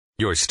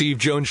Your Steve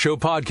Jones Show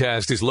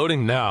podcast is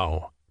loading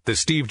now. The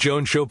Steve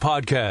Jones Show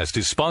podcast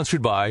is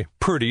sponsored by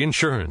Purdy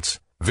Insurance.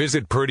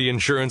 Visit Purdy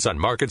Insurance on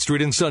Market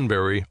Street in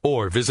Sunbury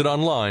or visit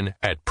online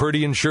at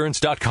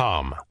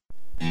purdyinsurance.com.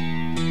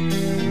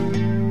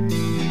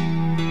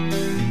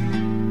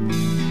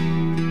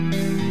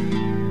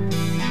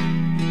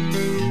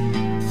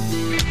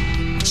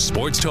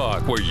 Sports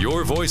talk where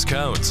your voice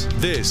counts.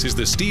 This is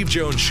the Steve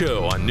Jones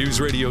Show on News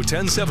Radio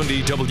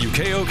 1070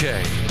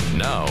 WKOK.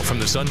 Now from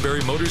the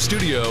Sunbury Motor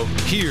Studio,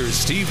 here's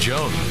Steve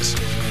Jones.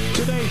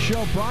 Today's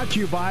show brought to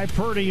you by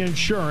Purdy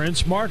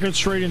Insurance. Market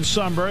Street in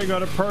Sunbury. Go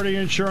to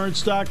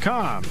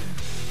purdyinsurance.com.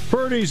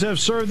 Purdy's have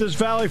served this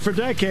valley for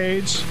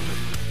decades,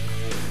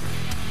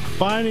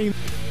 finding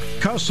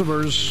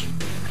customers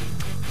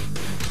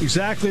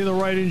exactly the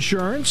right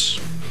insurance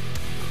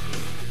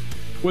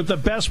with the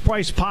best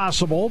price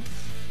possible.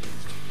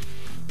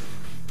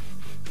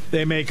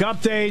 They make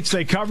updates.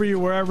 They cover you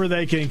wherever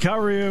they can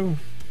cover you.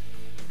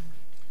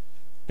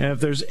 And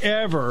if there's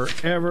ever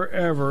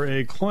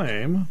a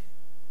claim,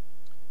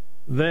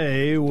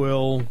 they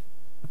will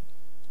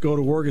go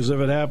to work as if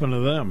it happened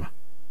to them,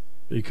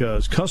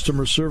 because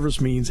customer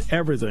service means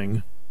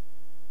everything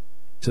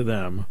to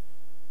them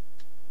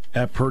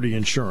at Purdy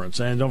Insurance.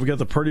 And don't forget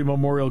the Purdy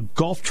Memorial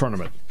Golf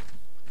Tournament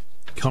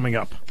coming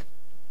up.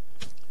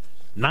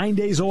 9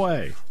 days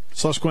away.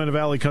 Susquehanna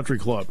Valley Country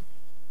Club.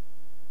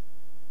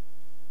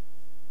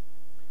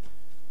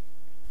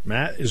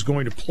 Matt is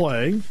going to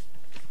play.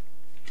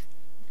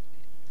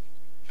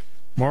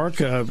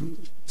 Mark,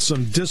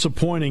 some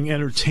disappointing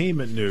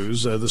entertainment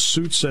news. The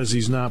suit says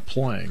he's not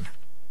playing.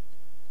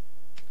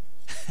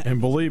 And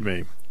believe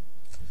me,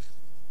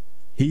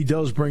 he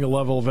does bring a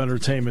level of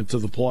entertainment to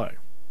the play.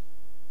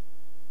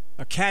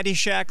 A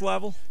Caddyshack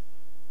level?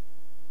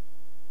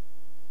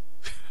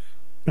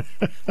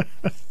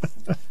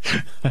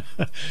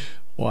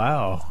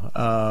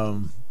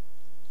 Wow.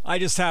 I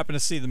just happened to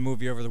see the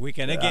movie over the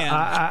weekend. Again,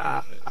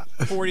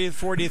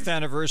 40th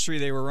anniversary.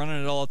 They were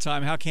running it all the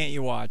time. How can't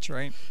you watch,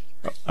 right?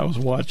 I was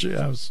watching.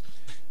 I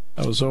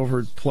was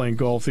over playing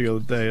golf the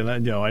other day, and I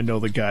know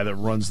the guy that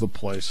runs the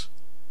place.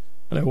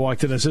 And I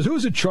walked in and I said,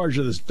 "Who's in charge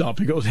of this dump?"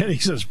 He goes, and he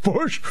says,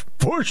 "Bush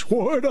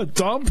what, a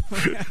dump?"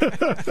 One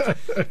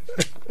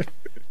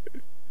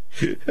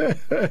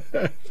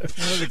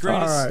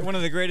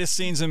of the greatest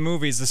scenes in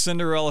movies, the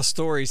Cinderella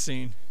story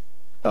scene.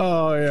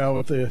 Oh yeah,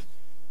 with the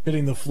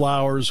hitting the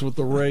flowers with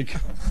the rake.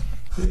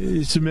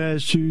 It's a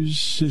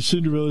Masters, a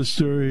Cinderella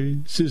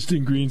story,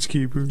 assistant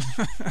greenskeeper.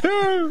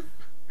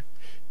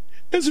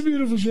 It's a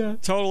beautiful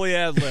shot. Totally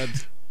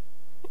ad-libbed.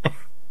 Of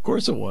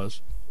course it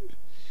was.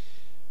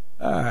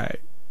 All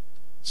right.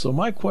 So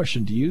my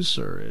question to you,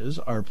 sir, is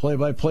our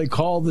play-by-play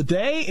call of the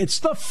day. It's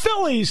the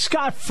Phillies.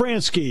 Scott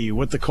Fransky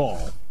with the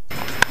call.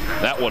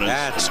 That one is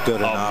That's good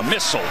enough. A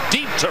missile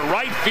deep to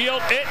right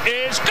field. It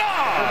is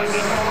gone.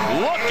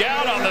 Look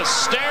out on the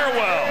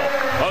stairwell.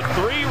 A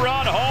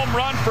 3-run home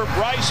run for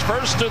Bryce,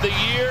 first of the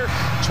year,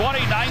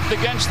 29th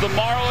against the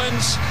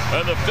Marlins,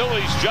 and the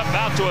Phillies jump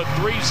out to a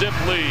 3-zip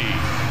lead.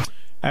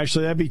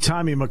 Actually, that'd be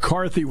Tommy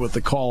McCarthy with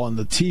the call on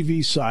the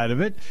TV side of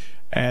it,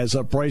 as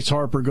Bryce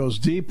Harper goes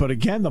deep. But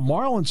again, the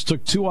Marlins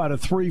took 2 out of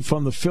 3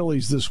 from the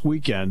Phillies this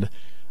weekend.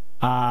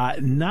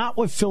 Not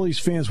what Phillies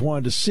fans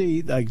wanted to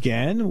see.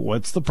 Again,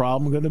 what's the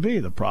problem going to be?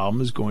 The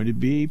problem is going to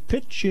be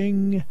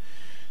pitching.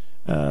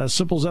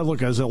 Simple as that.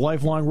 Look, as a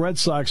lifelong Red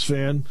Sox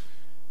fan,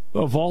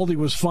 Eovaldi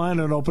was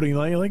fine on opening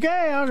night. You're like,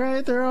 hey, all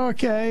right, they're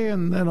okay.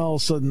 And then all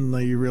of a sudden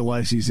you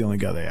realize he's the only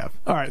guy they have.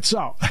 All right,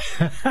 so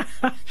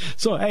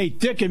hey,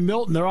 Dick and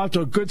Milton, they're off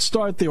to a good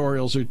start. The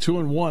Orioles are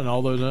 2-1,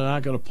 although they're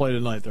not going to play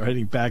tonight. They're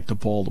heading back to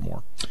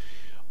Baltimore.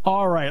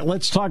 All right,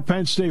 let's talk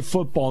Penn State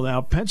football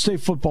now. Penn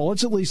State football,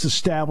 let's at least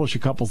establish a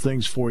couple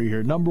things for you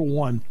here. Number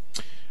one,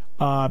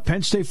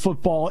 Penn State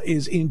football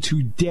is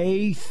into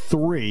day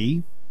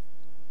 3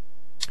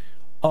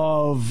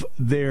 of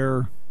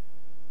their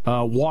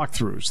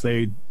walkthroughs.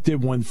 They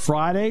did one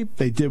Friday.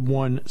 They did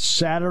one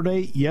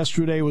Saturday.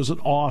 Yesterday was an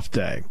off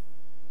day.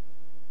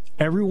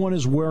 Everyone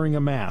is wearing a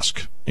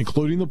mask,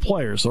 including the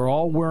players. They're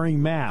all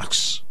wearing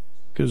masks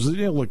because,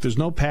 look, there's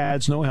no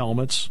pads, no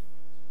helmets,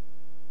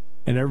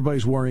 and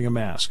everybody's wearing a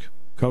mask.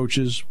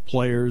 Coaches,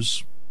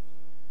 players,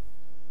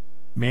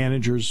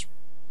 managers,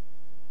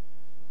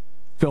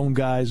 film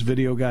guys,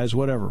 video guys,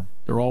 whatever.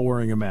 They're all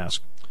wearing a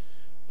mask.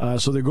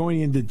 So they're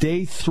going into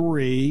day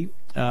 3.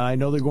 I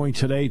know they're going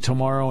today,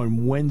 tomorrow,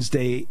 and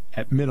Wednesday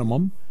at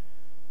minimum,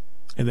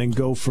 and then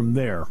go from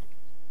there.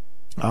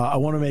 I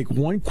want to make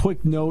one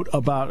quick note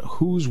about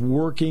who's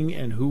working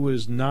and who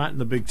is not in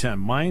the Big Ten.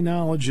 My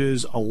knowledge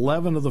is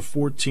 11 of the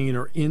 14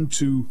 are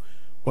into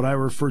what I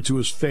refer to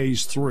as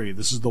Phase 3.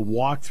 This is the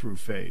walkthrough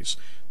phase.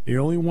 The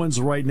only ones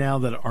right now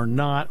that are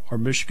not are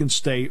Michigan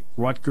State,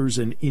 Rutgers,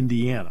 and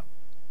Indiana.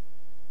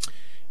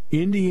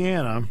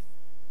 Indiana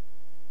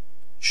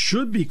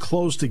should be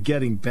close to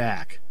getting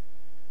back.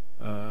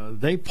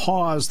 They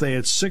paused. They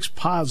had 6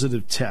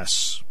 positive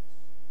tests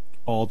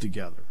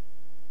altogether.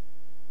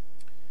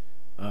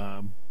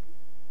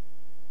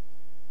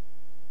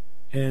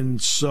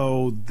 And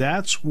so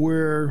that's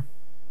where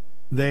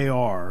they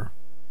are.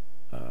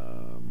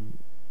 And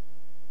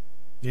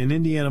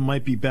Indiana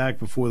might be back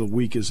before the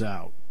week is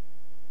out.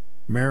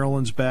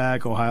 Maryland's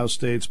back. Ohio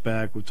State's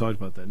back. We've talked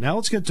about that. Now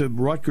let's get to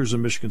Rutgers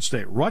and Michigan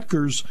State.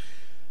 Rutgers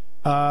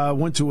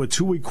went to a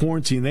 2-week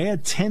quarantine. They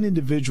had 10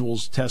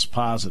 individuals test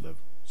positive.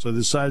 So they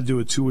decided to do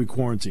a 2-week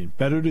quarantine.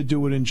 Better to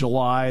do it in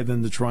July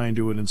than to try and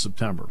do it in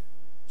September.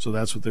 So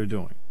that's what they're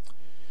doing.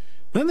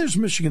 Then there's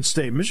Michigan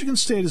State. Michigan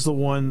State is the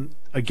one,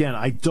 again,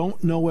 I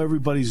don't know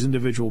everybody's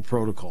individual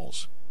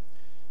protocols.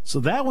 So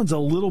that one's a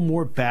little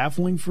more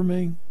baffling for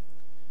me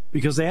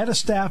because they had a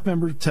staff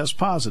member test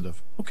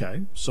positive.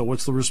 Okay, so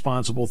what's the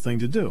responsible thing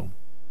to do?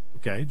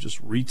 Okay,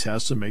 just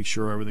retest and make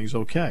sure everything's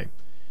okay.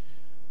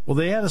 Well,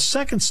 they had a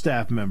second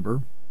staff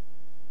member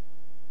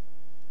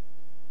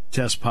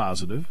test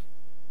positive,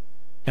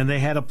 and they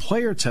had a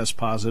player test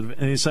positive,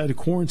 and they decided to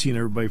quarantine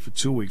everybody for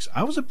 2 weeks.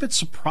 I was a bit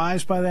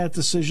surprised by that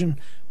decision,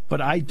 but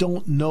I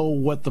don't know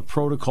what the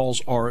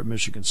protocols are at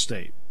Michigan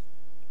State.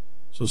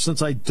 So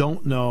since I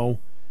don't know,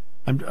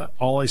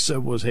 all I said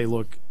was, hey,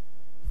 look,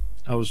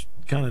 I was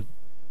kind of,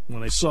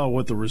 when I saw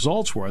what the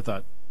results were, I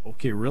thought,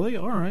 okay, really?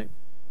 All right.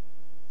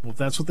 Well, if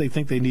that's what they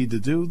think they need to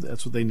do,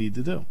 that's what they need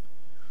to do.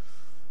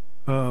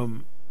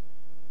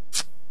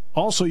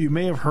 Also, you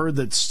may have heard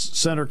that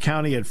Center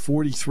County had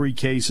 43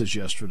 cases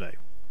yesterday.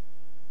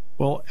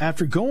 Well,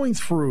 after going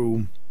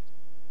through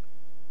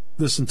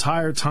this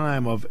entire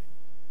time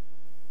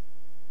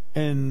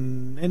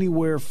and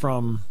anywhere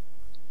from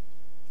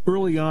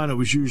early on, it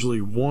was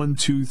usually 1,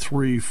 2,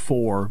 3,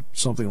 4,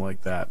 something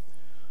like that.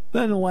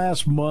 Then the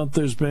last month,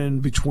 there's been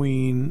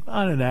between,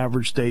 on an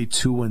average day,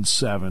 2 and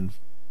 7.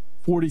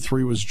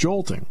 43 was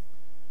jolting.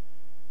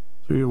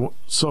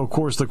 So, of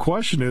course, the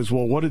question is,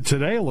 well, what did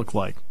today look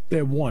like? They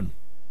had 1.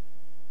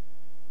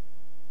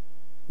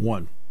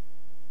 1.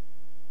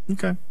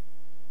 Okay.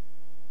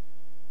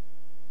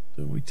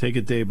 So we take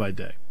it day by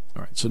day.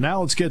 All right, so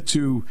now let's get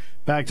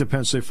back to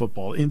Penn State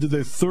football. Into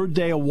their third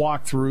day of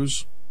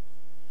walkthroughs.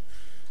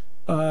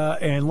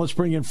 And let's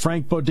bring in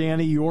Frank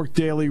Bodani, York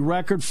Daily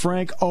Record.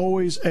 Frank,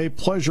 always a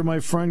pleasure, my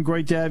friend.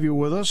 Great to have you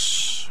with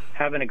us.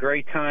 Having a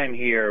great time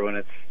here when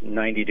it's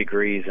 90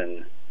 degrees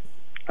and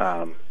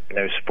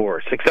no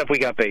sports, except we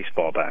got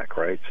baseball back,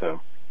 right?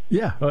 So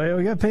yeah,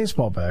 we got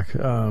baseball back.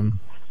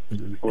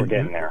 We're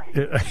getting there.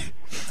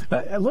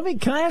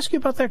 Can I ask you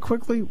about that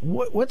quickly?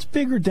 What's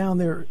bigger down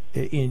there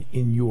in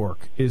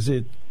York? Is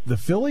it the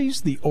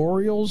Phillies, the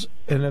Orioles,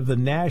 and have the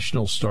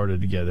Nationals started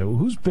together?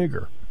 Who's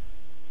bigger?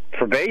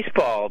 For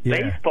baseball,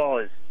 Baseball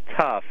is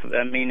tough.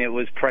 I mean, it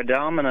was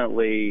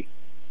predominantly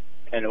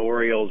an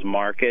Orioles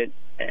market,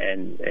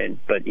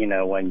 but you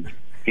know, when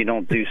you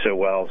don't do so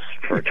well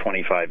for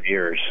 25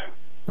 years,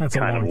 that's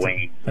kind of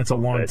wane. That's a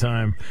long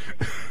time.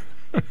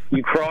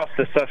 You cross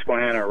the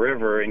Susquehanna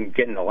River and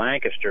get into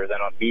Lancaster, then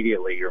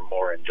immediately you're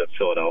more into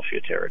Philadelphia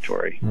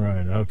territory.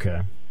 Right,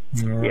 okay.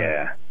 All right.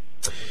 Yeah.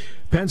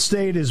 Penn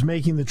State is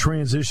making the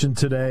transition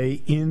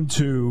today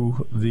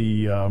into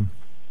the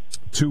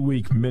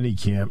 2-week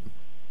minicamp.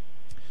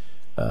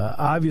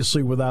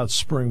 Obviously, without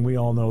spring, we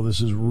all know this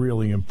is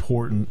really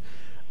important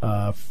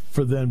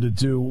for them to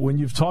do. When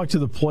you've talked to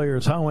the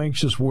players, how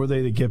anxious were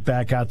they to get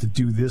back out to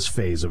do this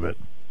phase of it?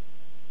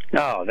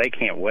 No, they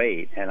can't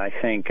wait. And I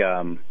think,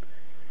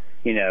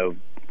 you know,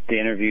 the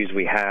interviews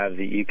we have,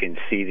 that you can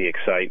see the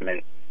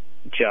excitement,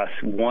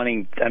 just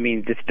wanting. I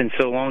mean, it's been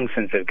so long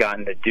since they've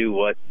gotten to do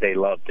what they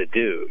love to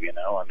do, you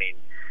know. I mean,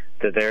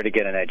 they're there to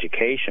get an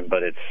education,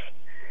 but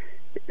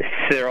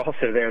they're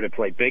also there to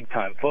play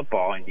big-time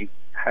football, and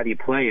how do you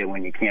play it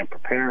when you can't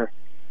prepare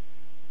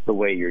the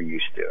way you're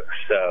used to?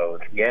 So,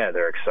 yeah,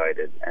 they're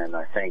excited, and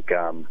I think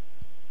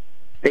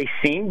they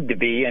seem to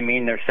be. I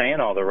mean, they're saying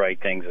all the right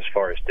things as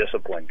far as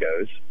discipline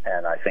goes,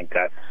 and I think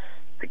that's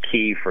the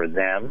key for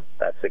them.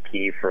 That's the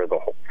key for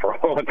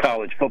all of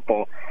college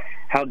football.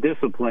 How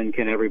disciplined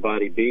can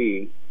everybody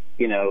be,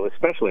 you know,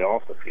 especially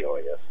off the field,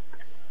 I guess.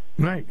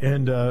 Right,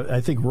 and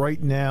I think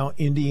right now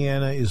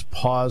Indiana is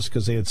paused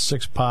because they had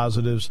 6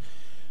 positives.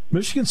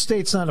 Michigan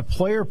State's not a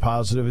player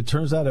positive. It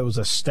turns out it was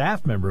a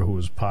staff member who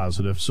was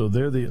positive. So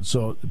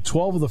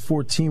 12 of the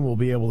 14 will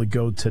be able to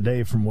go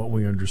today, from what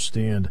we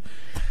understand.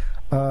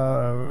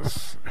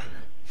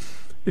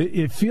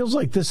 It feels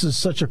like this is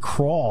such a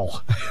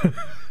crawl.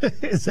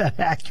 Is that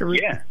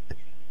accurate? Yeah,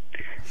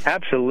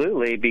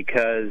 absolutely,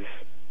 because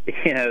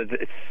you know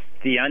it's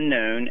the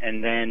unknown,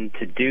 and then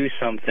to do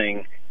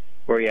something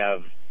where you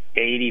have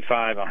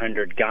 85,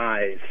 100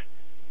 guys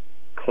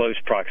close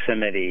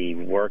proximity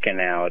working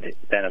out,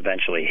 then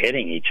eventually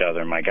hitting each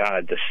other. My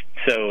God.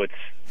 So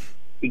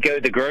you go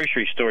to the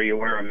grocery store, you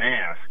wear a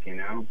mask, you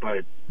know,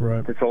 but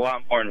right. It's a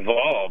lot more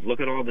involved. Look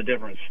at all the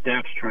different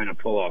steps trying to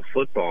pull off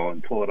football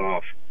and pull it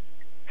off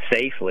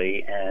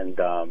safely. And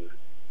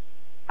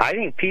I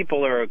think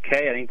people are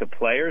okay. I think the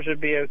players would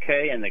be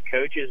okay and the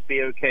coaches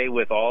be okay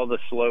with all the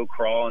slow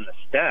crawl and the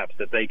steps,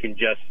 that they can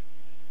just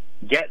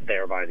get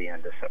there by the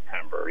end of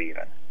September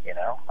even, you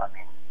know? I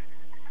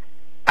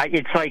mean,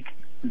 it's like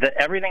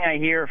everything I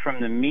hear from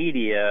the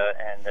media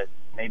and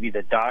maybe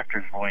the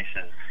doctor's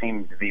voices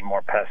seem to be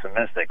more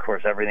pessimistic. Of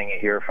course, everything you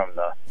hear from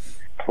the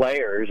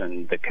players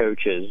and the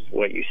coaches,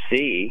 what you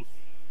see,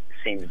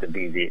 seems to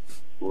be maybe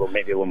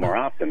a little more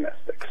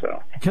optimistic.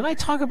 So, can I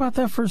talk about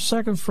that for a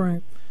second,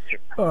 Frank?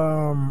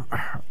 Sure.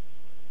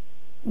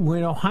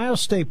 When Ohio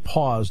State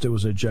paused, it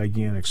was a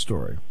gigantic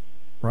story,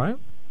 right?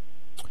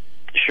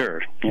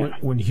 Sure. Yeah.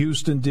 When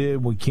Houston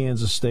did, when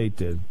Kansas State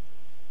did.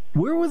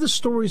 Where were the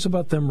stories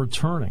about them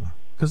returning?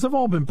 Because they've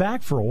all been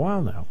back for a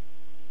while now.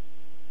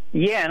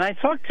 Yeah, and I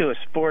talked to a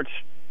sports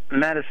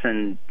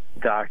medicine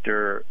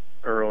doctor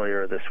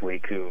earlier this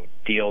week who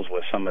deals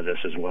with some of this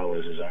as well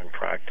as his own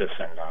practice,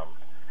 and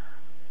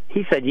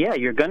he said, yeah,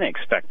 you're going to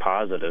expect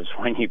positives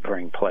when you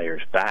bring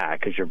players back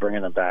because you're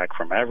bringing them back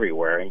from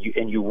everywhere, and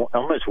you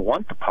almost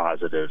want the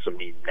positives. I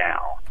mean,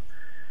 now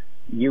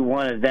you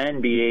want to then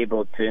be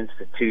able to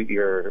institute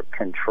your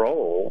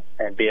control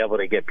and be able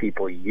to get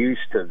people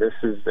used to this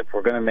is, if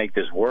we're going to make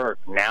this work,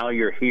 now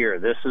you're here.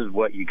 This is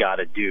what you got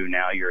to do.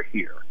 Now you're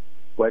here,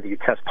 whether you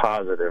test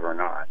positive or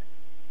not.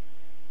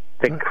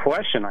 The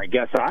question I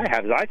guess I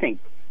have is I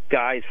think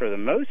guys, for the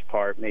most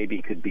part,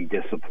 maybe could be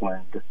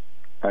disciplined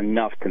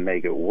enough to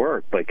make it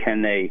work, but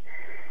can they?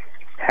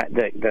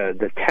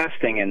 The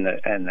testing and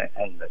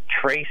the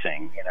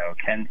tracing,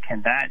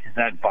 is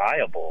that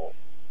viable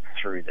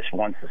through this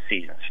once the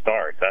season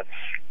starts? That's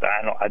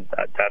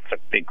a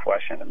big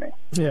question to me.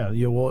 Yeah,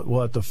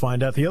 we'll have to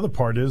find out. The other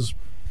part is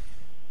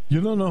you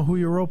don't know who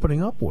you're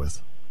opening up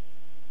with,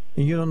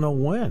 and you don't know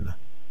when.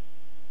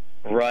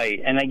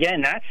 Right, and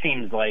again, that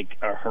seems like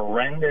a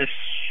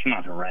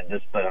not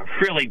horrendous, but a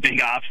really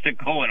big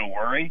obstacle and a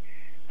worry.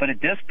 But at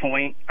this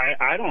point,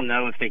 I don't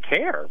know if they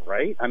care,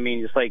 right? I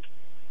mean, it's like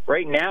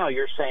right now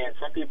you're saying,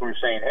 some people are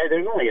saying, hey,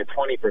 there's only a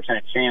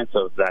 20% chance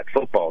of that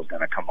football is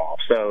going to come off.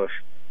 So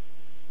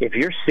if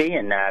you're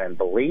seeing that and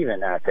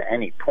believing that to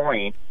any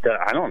point,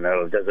 I don't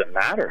know, does it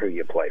matter who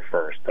you play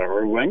first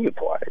or when you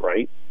play,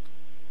 right?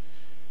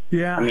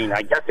 Yeah. I mean,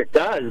 I guess it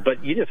does,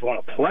 but you just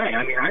want to play.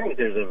 I mean, I think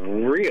there's a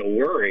real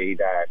worry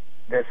that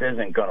this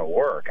isn't going to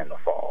work in the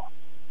fall.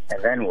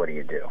 And then what do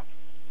you do?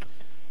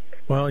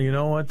 Well, you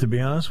know what? To be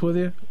honest with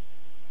you,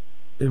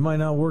 it might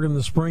not work in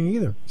the spring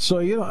either. So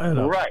you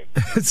know. Right.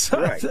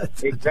 Right.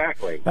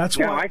 Exactly. That's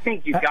why I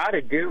think you got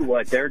to do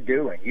what they're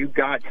doing. You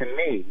got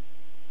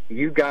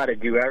to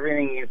do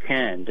everything you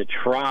can to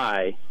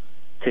try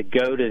to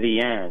go to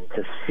the end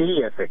to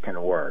see if it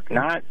can work,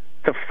 not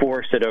to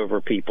force it over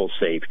people's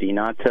safety,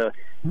 not to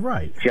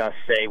just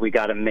say we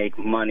got to make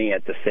money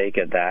at the sake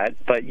of that,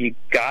 but you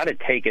got to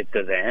take it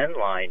to the end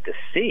line to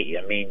see.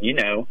 I mean,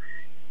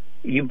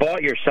 you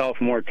bought yourself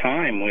more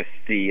time with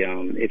the,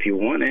 if you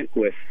want it,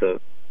 with the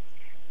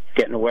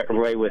getting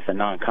away with the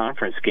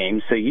non-conference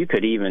games, so you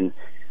could even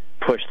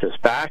push this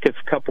back a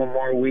couple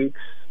more weeks,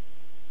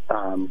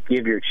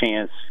 give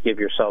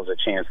yourselves a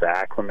chance to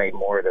acclimate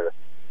more to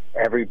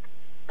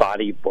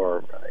everybody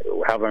or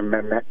however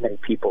many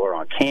people are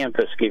on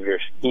campus.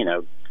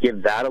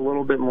 Give that a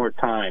little bit more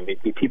time.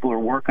 If people are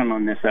working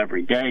on this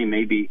every day,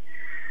 maybe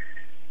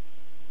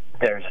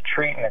there's a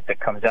treatment that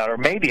comes out, or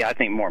maybe, I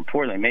think more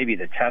importantly, maybe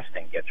the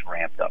testing gets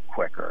ramped up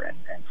quicker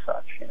and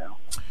such,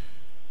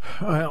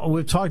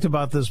 We've talked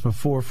about this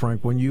before,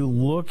 Frank. When you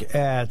look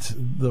at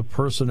the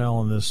personnel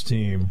on this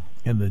team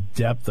and the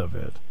depth of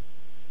it,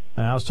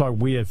 and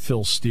we had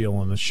Phil Steele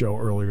on the show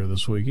earlier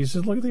this week. He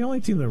said, look, the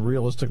only team that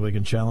realistically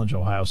can challenge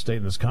Ohio State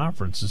in this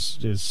conference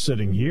is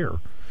sitting here.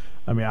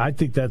 I mean, I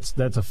think that's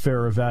a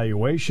fair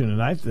evaluation.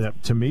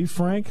 And to me,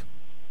 Frank,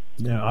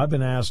 I've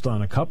been asked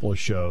on a couple of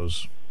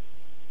shows.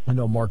 I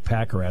know Mark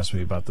Packer asked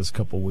me about this a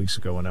couple of weeks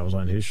ago when I was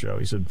on his show.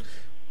 He said,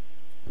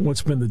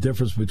 what's been the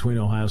difference between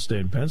Ohio State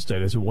and Penn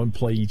State? I said, one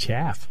play each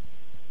half.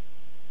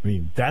 I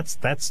mean, that's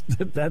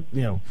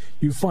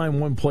you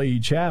find one play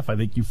each half, I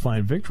think you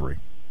find victory.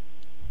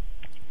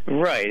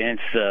 Right, and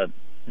it's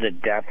the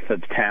depth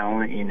of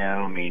talent,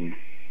 I mean,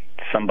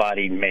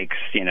 somebody makes,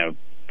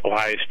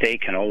 Ohio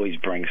State can always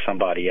bring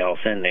somebody else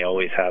in. They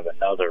always have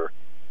another.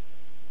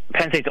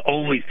 Penn State's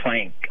always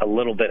playing a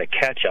little bit of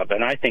catch-up,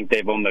 and I think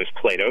they've almost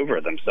played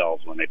over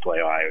themselves when they play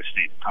Ohio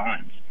State at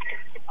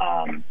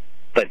times.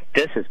 But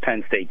this is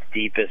Penn State's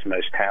deepest,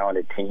 most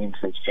talented team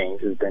since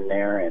James has been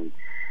there, and it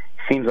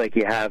seems like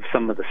you have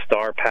some of the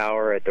star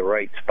power at the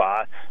right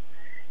spots.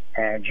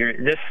 And you're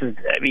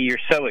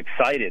so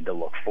excited to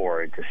look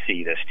forward to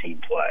see this team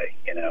play,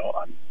 and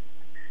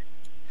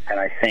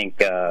I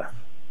think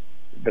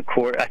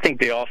I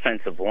think the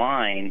offensive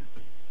line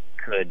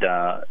could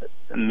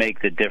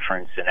make the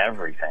difference in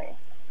everything.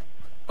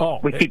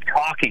 We keep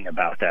talking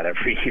about that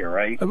every year,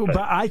 right?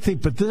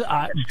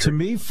 To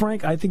me,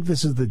 Frank, I think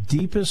this is the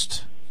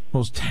deepest,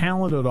 most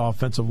talented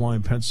offensive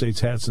line Penn State's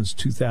had since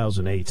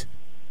 2008.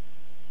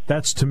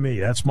 That's, to me,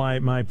 that's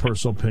my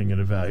personal opinion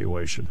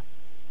evaluation.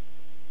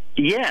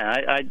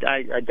 Yeah,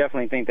 I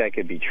definitely think that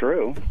could be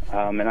true,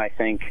 and I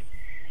think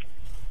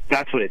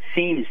that's what it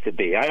seems to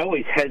be. I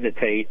always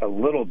hesitate a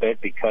little bit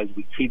because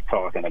we keep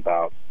talking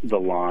about the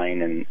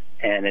line, and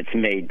it's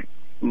made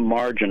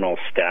marginal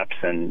steps,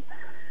 and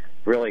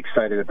really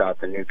excited about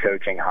the new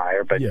coaching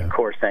hire, but of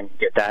course then you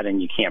get that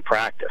and you can't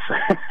practice.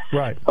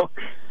 Right.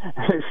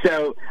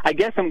 So I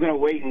guess I'm going to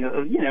wait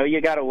and,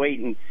 you got to wait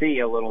and see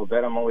a little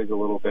bit. I'm always a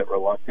little bit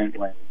reluctant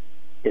when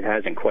it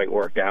hasn't quite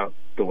worked out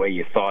the way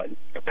you thought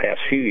the past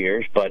few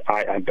years, but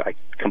I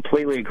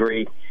completely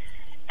agree.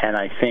 And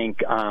I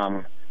think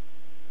I'm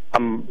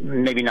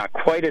maybe not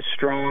quite as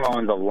strong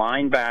on the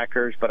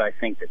linebackers, but I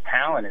think the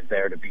talent is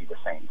there to be the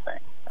same thing.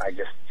 I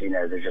just,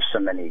 there's just so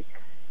many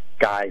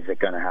guys that are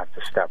going to have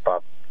to step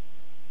up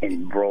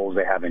in roles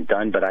they haven't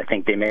done, but I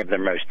think they may have their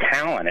most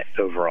talented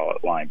overall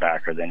at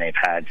linebacker than they've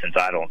had since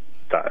I don't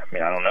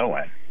know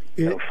when.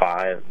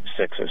 5,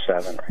 6, or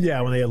 7. Right?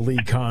 Yeah, when they had Lee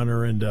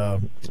Connor and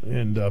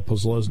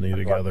Pozlesny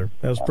together,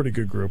 that was a pretty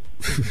good group.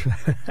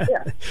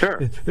 Yeah,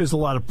 sure. There's a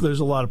lot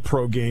of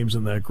pro games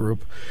in that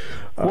group.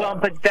 Well,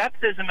 but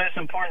depth is the most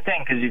important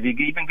thing, because if you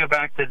even go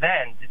back to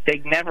then,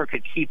 they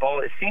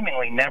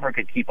seemingly never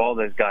could keep all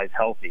those guys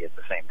healthy at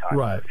the same time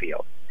on the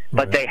field.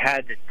 But they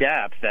had the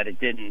depth that it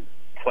didn't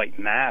quite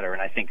matter,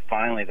 and I think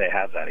finally they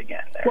have that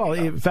again. Well,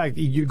 in fact,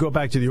 you go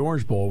back to the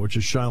Orange Bowl, which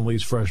is Sean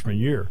Lee's freshman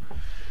year.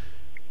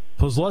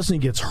 Pozlesny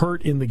gets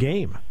hurt in the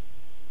game,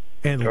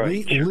 and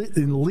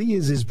Lee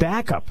is his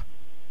backup.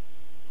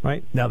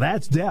 Right? Now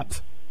that's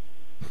depth.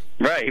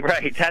 Right.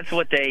 That's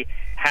what they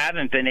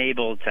haven't been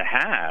able to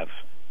have,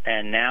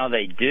 and now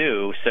they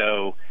do.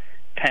 So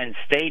Penn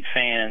State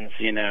fans,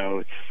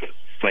 it's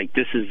like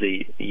this is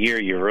the year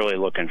you're really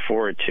looking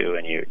forward to,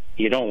 and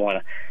you don't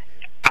want to.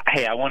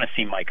 Hey, I want to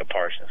see Micah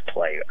Parsons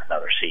play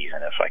another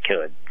season if I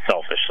could,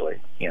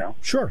 selfishly.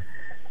 Sure.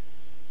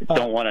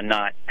 Don't want to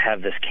not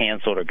have this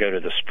canceled or go to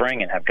the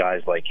spring and have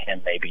guys like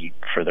him maybe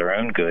for their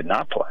own good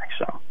not play.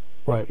 So.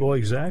 Right. Well,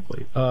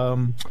 exactly.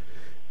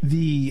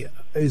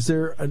 Is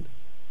there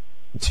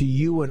to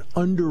you an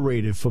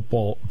underrated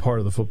football part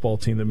of the football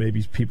team that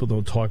maybe people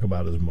don't talk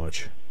about as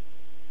much?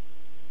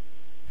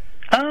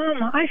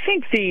 I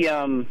think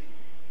the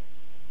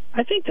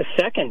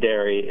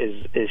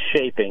secondary is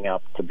shaping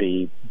up to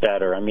be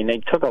better. I mean,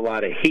 they took a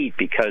lot of heat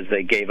because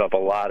they gave up a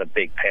lot of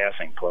big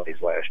passing plays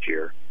last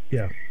year.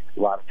 Yeah. A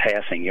lot of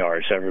passing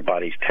yards.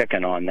 Everybody's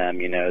picking on them.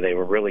 They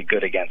were really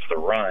good against the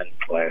run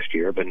last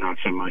year, but not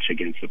so much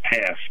against the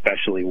pass,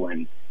 especially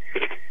when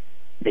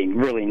they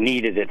really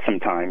needed it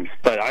sometimes.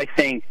 But I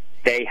think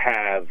they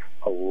have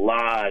a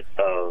lot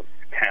of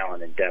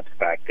talent and depth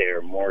back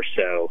there, more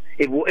so.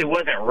 It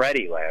wasn't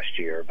ready last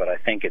year, but I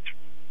think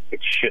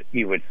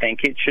you would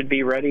think it should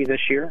be ready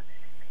this year.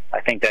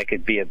 I think that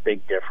could be a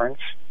big difference.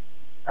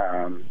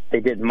 They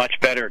did much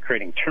better at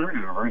creating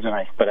turnovers,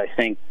 but I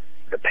think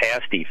the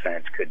pass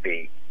defense could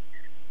be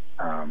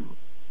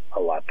a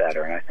lot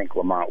better. And I think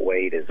Lamont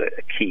Wade is a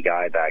key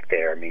guy back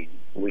there. I mean,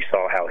 we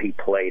saw how he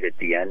played at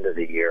the end of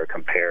the year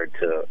compared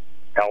to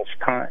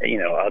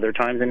other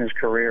times in his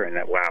career, and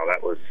that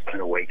was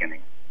an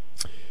awakening.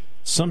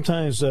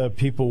 Sometimes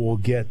people will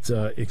get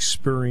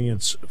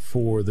experience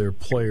for their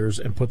players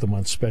and put them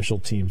on special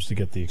teams to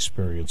get the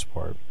experience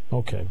part.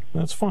 Okay,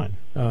 that's fine.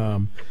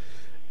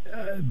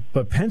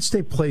 But Penn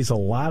State plays a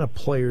lot of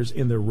players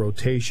in their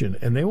rotation,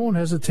 and they won't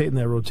hesitate in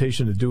that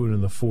rotation to do it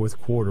in the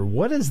fourth quarter.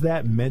 What has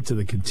that meant to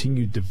the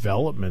continued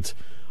development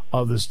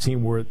of this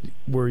team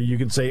where you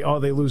can say,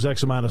 they lose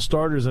X amount of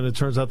starters, and it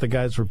turns out the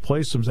guys who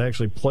replaced them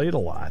actually played a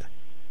lot?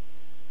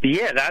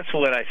 Yeah, that's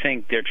what I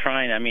think they're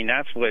trying. I mean,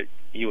 that's what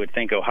you would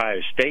think Ohio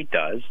State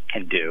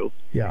can do.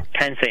 Yeah.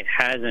 Penn State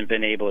hasn't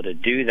been able to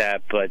do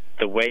that, but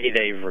the way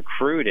they've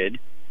recruited,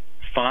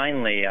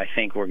 finally, I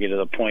think we're getting to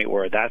the point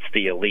where that's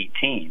the elite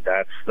team.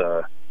 That's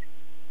the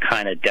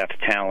kind of depth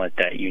talent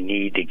that you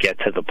need to get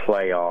to the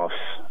playoffs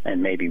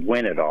and maybe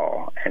win it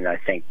all. And I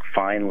think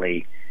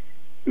finally,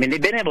 they've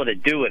been able to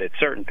do it at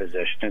certain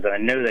positions. I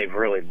know they've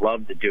really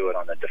loved to do it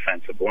on the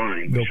defensive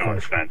line with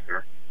Sean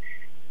Spencer.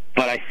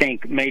 But I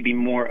think maybe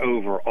more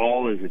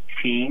overall as a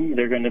team,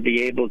 they're going to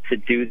be able to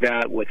do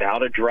that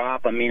without a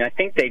drop. I mean, I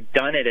think they've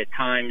done it at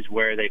times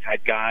where they've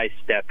had guys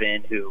step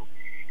in who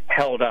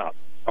held up.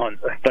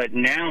 But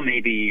now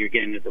maybe you're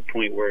getting to the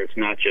point where it's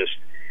not just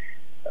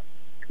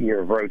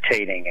you're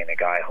rotating and a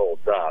guy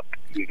holds up.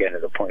 You get to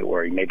the point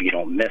where maybe you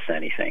don't miss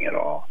anything at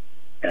all.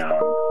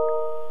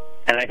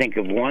 And I think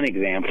of one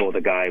example,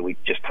 the guy we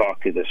just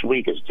talked to this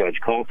week is Judge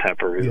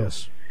Culpepper,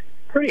 who's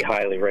pretty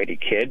highly rated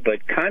kid,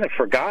 but kind of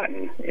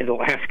forgotten in the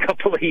last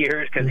couple of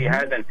years because he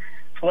hasn't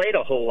played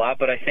a whole lot.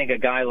 But I think a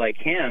guy like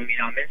him,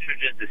 I'm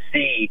interested to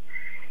see.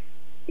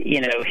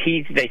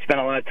 They spent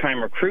a lot of time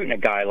recruiting a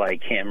guy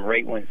like him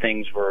right when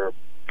things were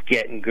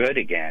getting good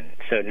again.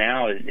 So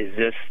now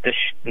this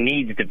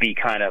needs to be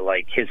kind of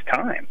like his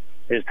time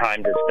to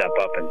step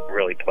up and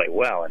really play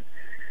well. And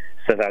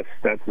so that's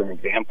an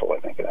example,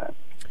 I think, of that.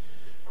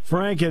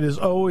 Frank, it is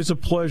always a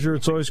pleasure.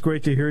 It's always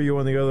great to hear you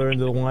on the other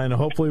end of the line.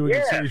 Hopefully we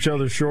can see each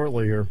other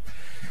shortly here.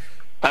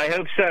 I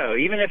hope so.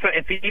 Even if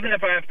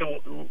I have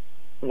to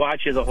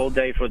watch you the whole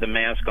day for the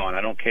mask on,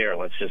 I don't care.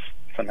 Let's just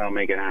somehow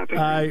make it happen.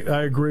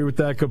 I agree with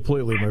that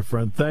completely, my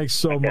friend. Thanks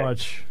so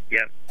much.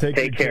 Yep.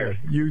 Take care.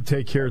 You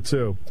take care,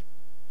 too.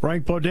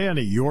 Frank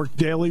Bodani, York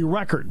Daily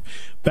Record.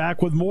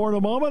 Back with more in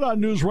a moment on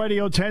News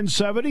Radio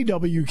 1070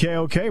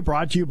 WKOK,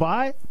 brought to you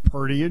by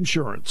Purdy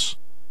Insurance.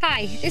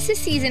 Hi, this is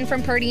Susan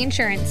from Purdy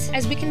Insurance.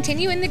 As we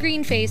continue in the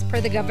green phase per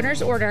the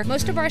governor's order,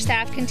 most of our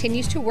staff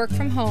continues to work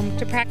from home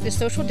to practice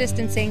social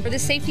distancing for the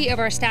safety of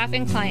our staff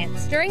and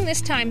clients. During this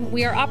time,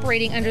 we are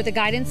operating under the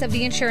guidance of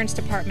the insurance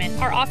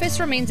department. Our office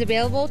remains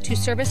available to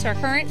service our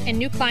current and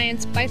new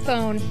clients by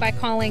phone by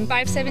calling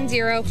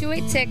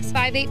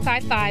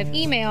 570-286-5855,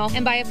 email,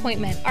 and by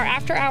appointment. Our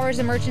after-hours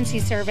emergency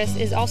service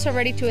is also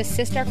ready to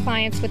assist our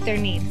clients with their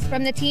needs.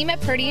 From the team at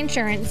Purdy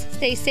Insurance,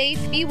 stay safe,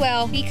 be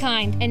well, be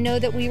kind, and know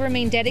that we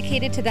remain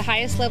dedicated to the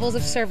highest levels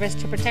of service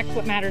to protect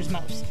what matters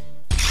most.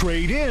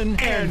 Trade in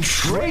and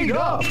trade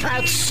up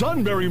at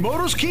Sunbury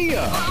Motors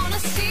Kia.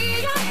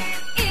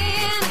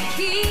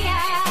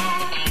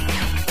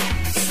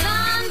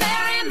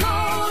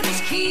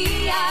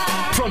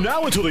 From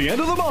now until the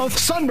end of the month,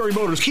 Sunbury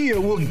Motors Kia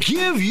will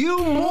give you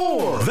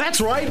more.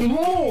 That's right,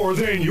 more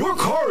than your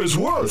car is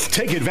worth.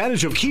 Take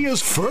advantage of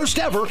Kia's first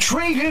ever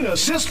trade-in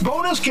assist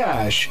bonus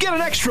cash. Get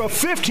an extra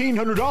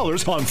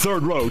 $1,500 on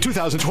third row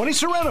 2020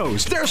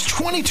 Serenos. There's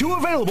 22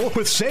 available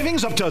with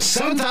savings up to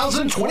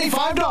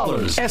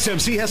 $7,025.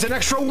 SMC has an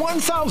extra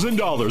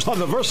 $1,000 on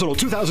the versatile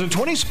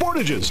 2020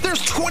 Sportages.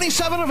 There's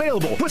 27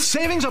 available with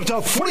savings up to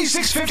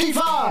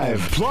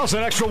 $4,655. Plus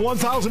an extra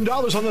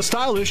 $1,000 on the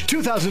stylish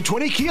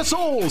 2020 Kia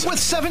Soul with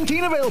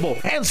 17 available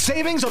and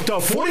savings up to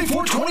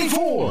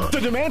 $4,424.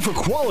 The demand for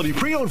quality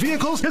pre-owned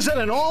vehicles is at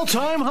an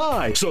all-time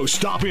high. So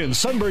stop in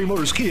Sunbury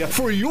Motors Kia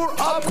for your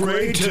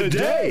upgrade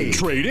today.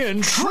 Trade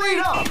in,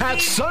 trade up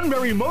at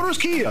Sunbury Motors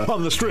Kia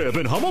on the Strip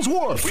in Hummel's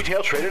Wharf.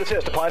 Retail trade-in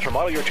assist applies for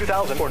model year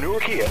 2000 or newer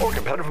Kia or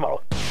competitive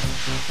model.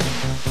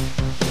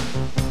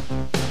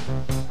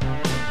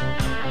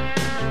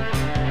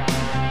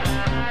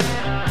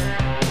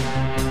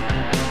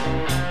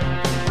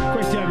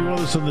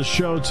 On the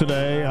show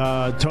today,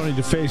 Tony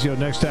DeFazio,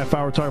 next half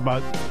hour, talking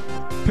about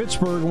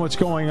Pittsburgh and what's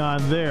going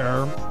on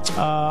there.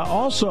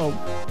 Also,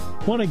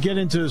 want to get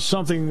into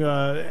something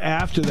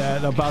after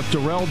that about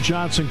Derrell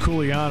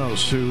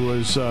Johnson-Koulianos, who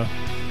is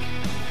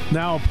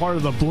now a part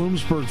of the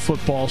Bloomsburg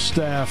football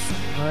staff.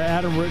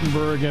 Adam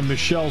Rittenberg and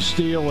Michelle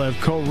Steele have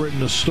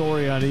co-written a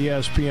story on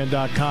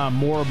ESPN.com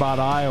more about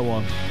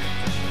Iowa.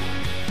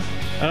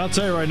 And I'll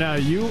tell you right now,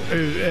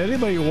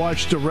 anybody who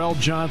watched Derrell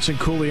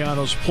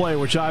Johnson-Koulianos play,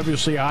 which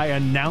obviously I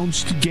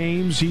announced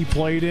games he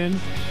played in,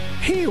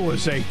 he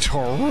was a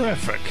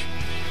terrific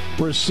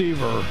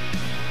receiver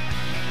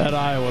at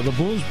Iowa. The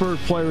Bloomsburg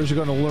players are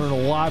going to learn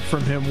a lot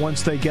from him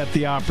once they get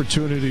the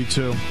opportunity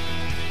to.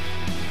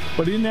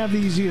 But he didn't have the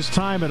easiest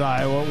time at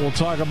Iowa. We'll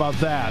talk about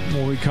that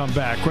when we come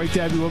back. Great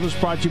to have you with us.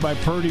 Brought to you by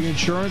Purdy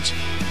Insurance.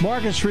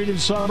 Market Street in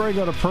Sunbury.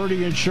 Go to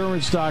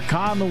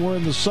purdyinsurance.com. And we're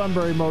in the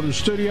Sunbury Motors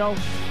studio.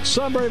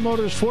 Sunbury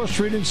Motors, 4th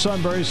Street in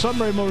Sunbury.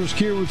 Sunbury Motors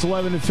Kia, routes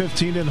 11 and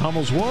 15 in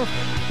Hummel's Wharf.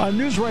 On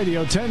News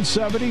Radio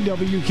 1070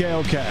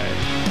 WKOK.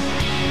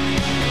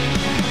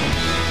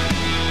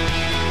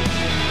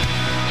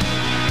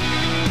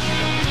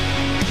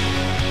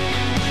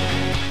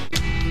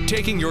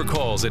 Taking your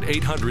calls at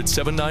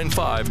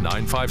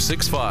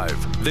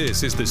 800-795-9565.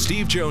 This is The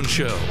Steve Jones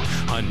Show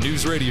on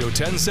News Radio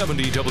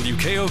 1070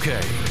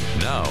 WKOK.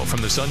 Now,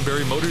 from the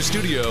Sunbury Motors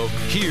Studio,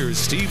 here's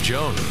Steve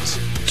Jones.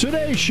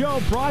 Today's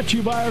show brought to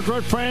you by our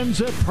good friends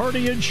at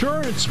Purdy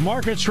Insurance.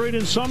 Market Street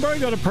in Sunbury.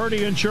 Go to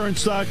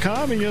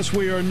purdyinsurance.com. And yes,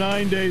 we are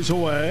 9 days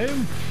away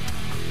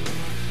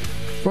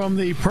from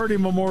the Purdy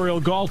Memorial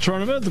Golf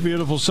Tournament, the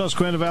beautiful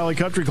Susquehanna Valley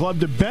Country Club,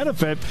 to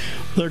benefit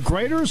the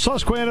Greater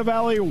Susquehanna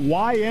Valley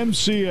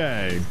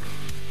YMCA.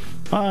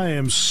 I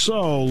am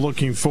so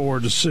looking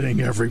forward to seeing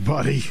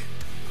everybody.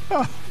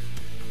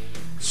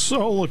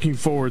 So looking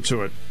forward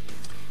to it.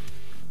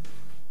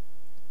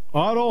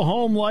 Auto,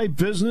 home, life,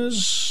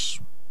 business.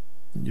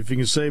 If you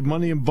can save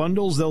money in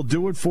bundles, they'll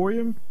do it for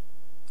you.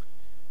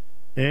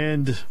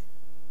 And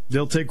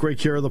they'll take great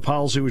care of the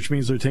policy, which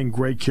means they're taking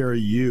great care of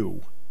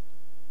you.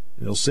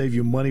 They'll save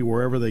you money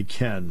wherever they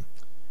can.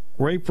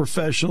 Great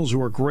professionals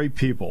who are great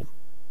people.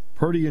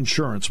 Purdy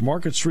Insurance.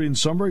 Market Street in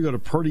Sunbury. Go to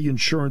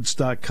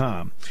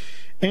purdyinsurance.com.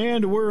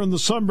 And we're in the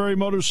Sunbury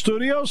Motors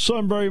studio.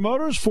 Sunbury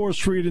Motors, 4th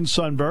Street in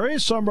Sunbury.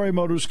 Sunbury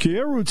Motors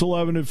Kia, routes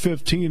 11 and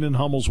 15 in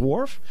Hummel's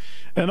Wharf.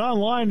 And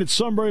online at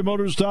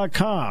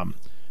sunburymotors.com.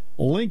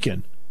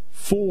 Lincoln,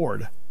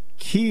 Ford,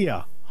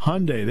 Kia,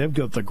 Hyundai. They've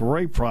got the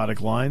great product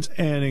lines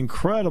and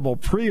incredible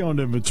pre-owned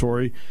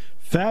inventory.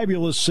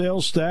 Fabulous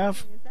sales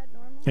staff.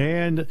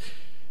 And,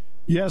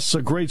 yes,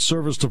 a great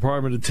service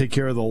department to take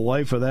care of the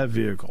life of that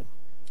vehicle.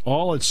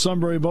 All at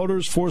Sunbury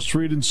Motors, 4th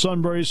Street in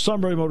Sunbury.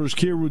 Sunbury Motors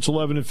Kia, routes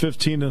 11 and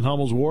 15 in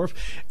Hummel's Wharf.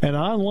 And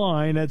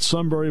online at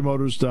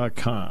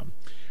sunburymotors.com.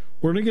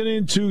 We're going to get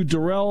into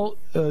Derrell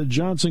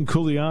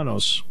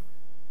Johnson-Koulianos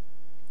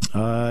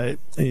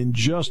in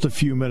just a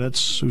few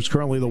minutes, who's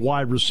currently the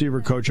wide receiver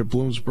coach at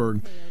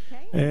Bloomsburg.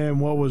 And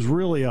what was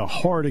really a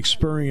hard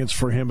experience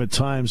for him at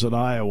times at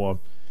Iowa.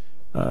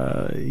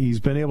 He's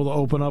been able to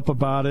open up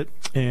about it,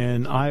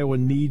 and Iowa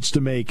needs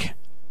to make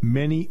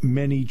many,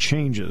 many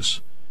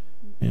changes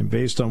And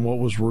based on what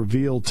was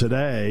revealed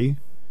today,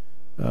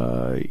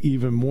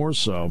 even more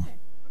so.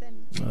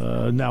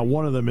 Now,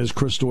 one of them is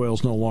Chris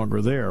Doyle's no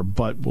longer there,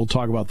 but we'll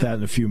talk about that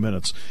in a few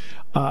minutes.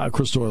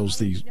 Chris Doyle's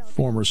the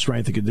former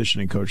strength and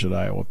conditioning coach at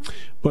Iowa.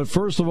 But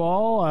first of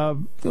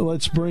all,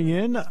 let's bring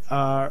in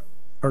our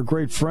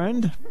great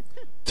friend,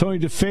 Tony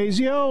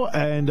DeFazio.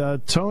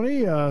 And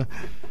Tony,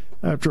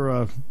 after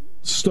a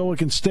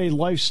stoic and staid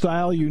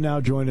lifestyle, you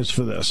now join us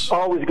for this.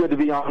 Always good to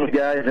be on with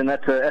guys, and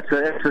that's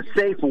a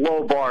safe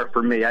low bar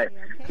for me. If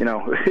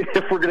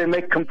we're going to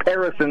make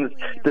comparisons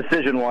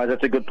decision-wise,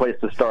 that's a good place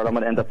to start. I'm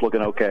going to end up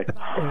looking okay.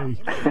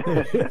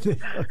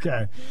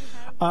 Okay.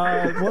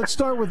 Let's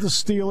start with the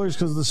Steelers,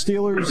 because the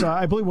Steelers,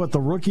 I believe, the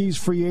rookies,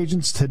 free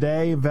agents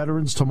today,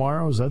 veterans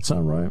tomorrow. Does that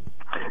sound right?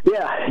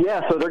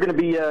 Yeah. So they're going to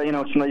be, I'm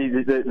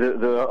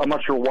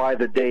not sure why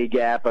the day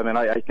gap. I mean,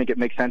 I think it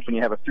makes sense when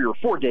you have a 3 or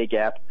 4 day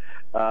gap.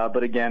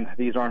 But again,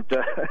 these aren't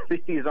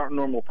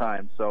normal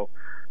times. So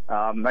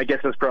I guess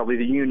that's probably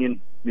the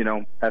union,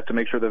 has to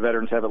make sure the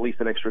veterans have at least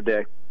an extra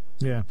day.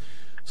 Yeah.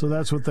 So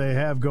that's what they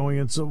have going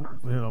in. So,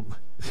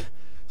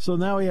 so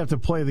now we have to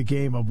play the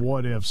game of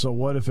what if. So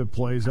what if it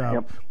plays out?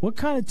 Yep. What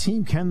kind of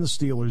team can the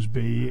Steelers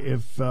be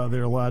if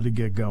they're allowed to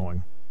get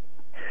going?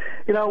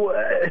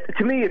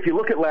 To me, if you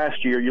look at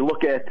last year, you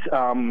look at,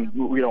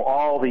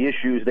 all the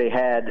issues they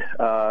had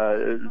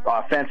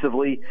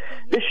offensively,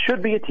 this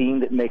should be a team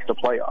that makes the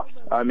playoffs.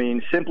 I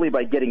mean, simply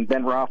by getting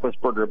Ben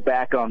Roethlisberger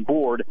back on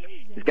board,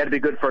 it's got to be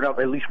good for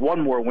at least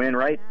one more win,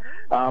 right?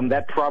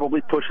 That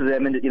probably pushes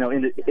them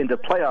into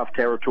playoff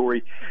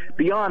territory.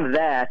 Beyond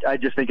that, I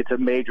just think it's a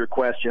major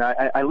question.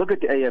 I look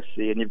at the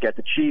AFC, and you've got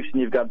the Chiefs,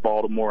 and you've got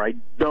Baltimore. I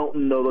don't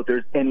know that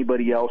there's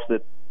anybody else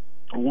that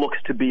looks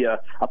to be a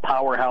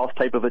powerhouse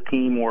type of a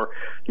team, or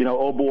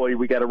oh boy,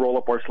 we got to roll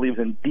up our sleeves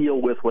and deal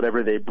with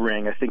whatever they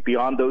bring. I think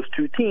beyond those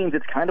two teams,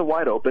 it's kind of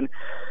wide open.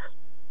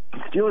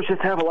 Steelers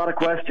just have a lot of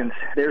questions.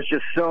 There's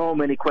just so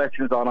many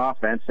questions on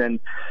offense,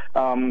 and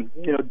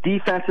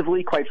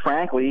defensively, quite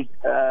frankly,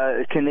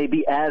 can they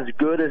be as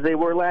good as they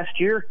were last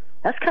year?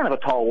 That's kind of a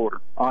tall order,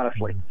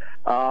 honestly.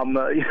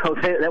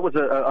 That was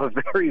a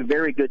very,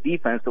 very good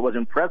defense that was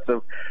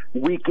impressive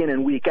week in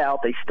and week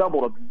out. They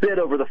stumbled a bit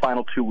over the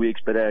final 2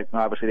 weeks, but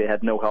obviously they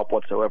had no help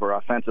whatsoever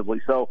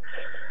offensively. So,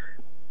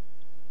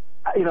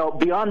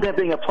 beyond that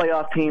being a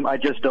playoff team, I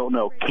just don't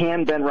know.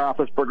 Can Ben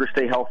Roethlisberger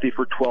stay healthy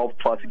for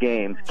 12-plus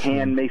games?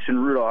 Can Mason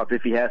Rudolph,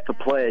 if he has to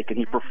play, can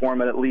he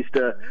perform at least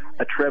a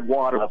Trev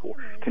Water level?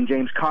 Can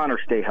James Conner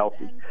stay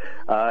healthy?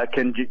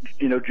 Can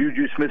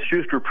Juju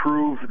Smith-Schuster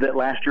prove that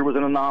last year was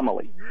an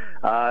anomaly?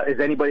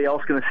 Is anybody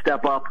else going to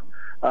step up?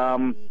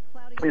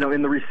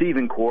 In the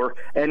receiving core,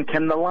 and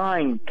can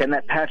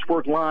that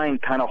patchwork line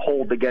kind of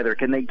hold together?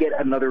 Can they get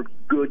another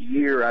good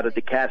year out of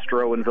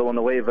DeCastro and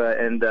Villanueva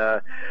and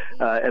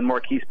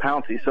Marquise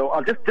Pouncey? So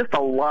just a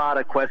lot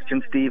of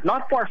questions, Steve.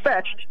 Not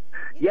far-fetched.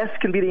 Yes,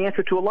 can be the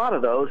answer to a lot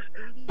of those,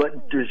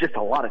 but there's just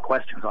a lot of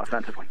questions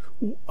offensively.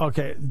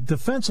 Okay,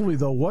 defensively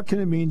though, what can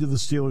it mean to the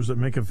Steelers that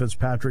Minkah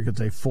Fitzpatrick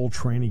gets a full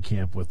training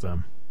camp with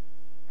them?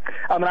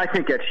 I mean, I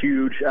think that's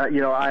huge.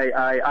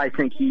 I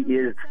think he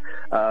is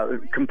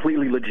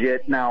completely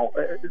legit. Now,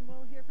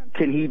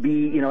 can he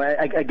be,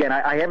 again,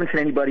 I haven't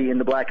seen anybody in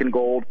the black and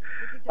gold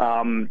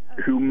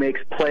who makes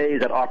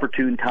plays at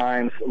opportune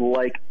times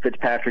like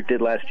Fitzpatrick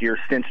did last year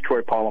since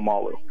Troy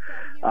Polamalu.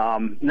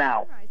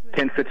 Now,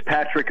 can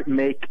Fitzpatrick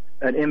make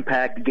an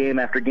impact game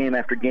after game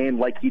after game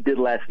like he did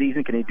last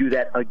season? Can he do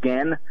that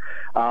again?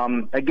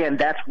 Again,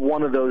 that's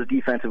one of those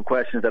defensive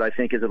questions that I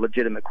think is a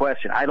legitimate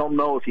question. I don't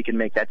know if he can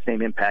make that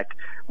same impact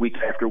week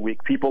after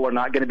week. People are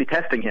not going to be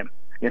testing him.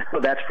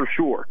 That's for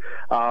sure.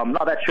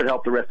 Now, that should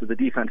help the rest of the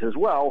defense as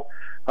well.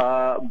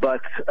 I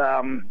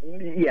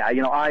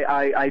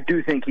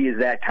do think he is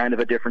that kind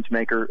of a difference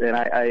maker. And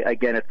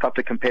again, it's tough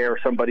to compare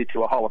somebody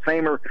to a Hall of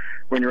Famer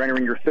when you're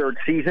entering your third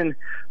season.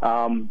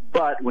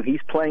 But when he's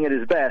playing at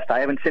his best,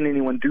 I haven't seen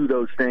anyone do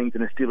those things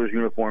in a Steelers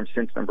uniform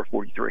since number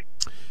 43.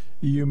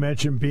 You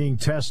mentioned being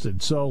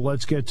tested, so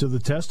let's get to the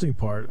testing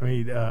part. I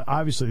mean,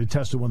 obviously they're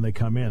tested when they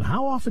come in.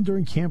 How often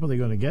during camp are they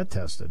going to get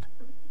tested?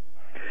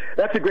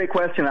 That's a great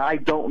question. I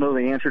don't know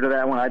the answer to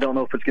that one. I don't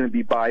know if it's going to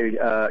be by,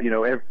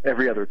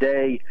 every other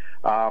day,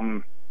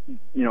 on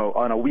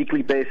a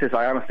weekly basis.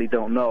 I honestly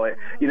don't know it.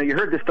 You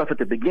heard this stuff at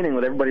the beginning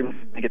with everybody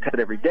get tested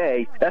every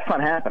day. That's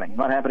not happening.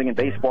 Not happening in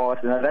baseball.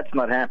 That's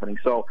not happening.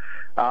 So,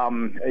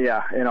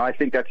 I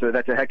think that's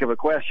a heck of a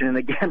question. And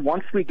again,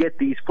 once we get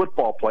these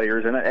football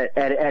players and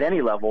at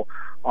any level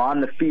on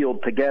the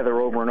field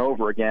together over and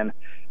over again,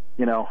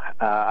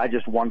 I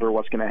just wonder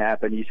what's going to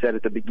happen. You said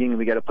at the beginning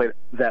we got to play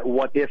that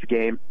what-if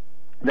game.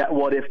 That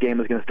what-if game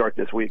is going to start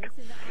this week.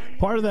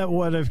 Part of that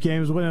what-if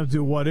game is we're going to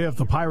do what-if.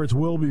 The Pirates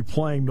will be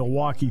playing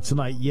Milwaukee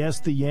tonight. Yes,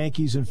 the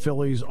Yankees and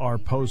Phillies are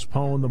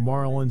postponed. The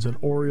Marlins and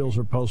Orioles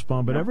are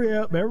postponed. But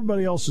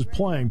everybody else is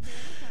playing.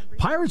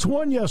 Pirates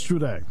won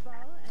yesterday.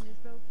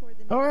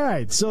 All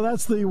right, so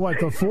that's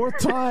the fourth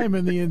time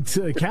in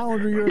the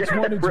calendar year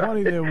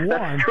 2020 they won.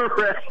 That's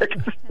correct.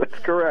 That's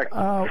correct.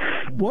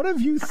 What have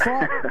you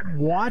thought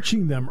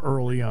watching them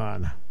early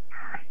on?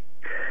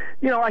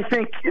 I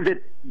think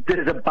that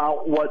is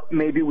about what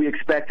maybe we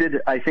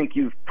expected. I think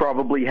you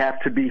probably have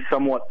to be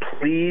somewhat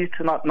pleased,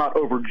 not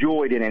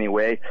overjoyed in any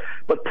way,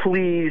 but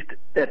pleased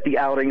at the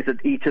outings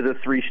that each of the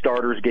three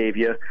starters gave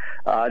you.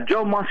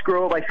 Joe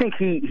Musgrove, I think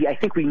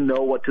we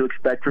know what to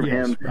expect from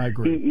him. I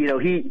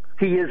agree.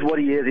 He is what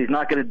he is. He's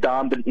not going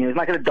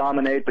to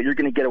dominate, but you're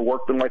going to get a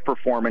workmanlike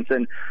performance,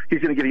 and he's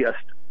going to give you a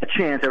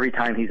chance every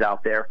time he's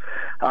out there.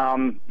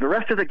 The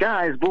rest of the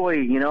guys,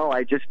 boy,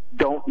 I just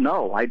don't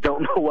know. I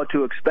don't know what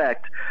to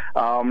expect.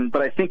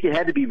 But I think you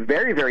had to be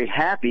very, very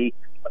happy,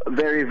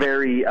 very,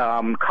 very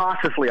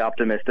cautiously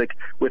optimistic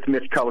with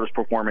Mitch Keller's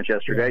performance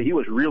yesterday. Yeah. He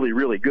was really,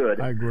 really good.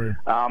 I agree.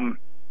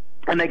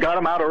 And they got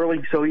him out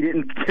early, so he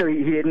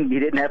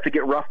didn't have to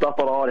get roughed up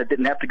at all. It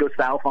didn't have to go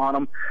south on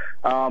him.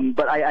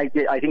 But I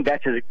think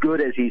that's as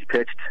good as he's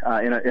pitched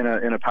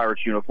in a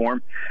Pirates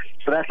uniform.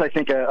 So that's, I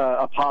think,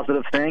 a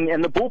positive thing.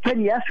 And the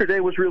bullpen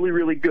yesterday was really,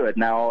 really good.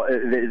 Now,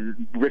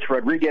 Rich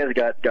Rodriguez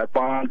got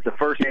bombed the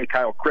first game.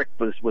 Kyle Crick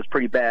was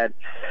pretty bad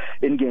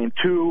in game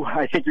 2.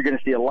 I think you're going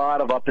to see a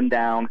lot of up and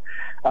down.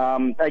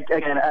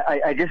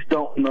 I just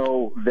don't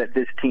know that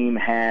this team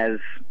has,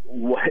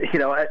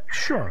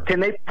 Sure. Can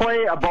they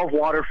play above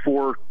water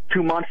for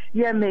 2 months?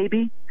 Yeah,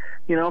 maybe.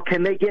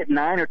 Can they get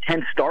 9 or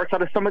 10 starts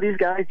out of some of these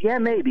guys? Yeah,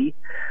 maybe.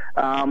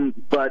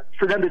 But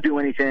for them to do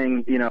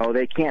anything,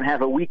 they can't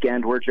have a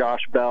weekend where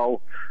Josh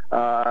Bell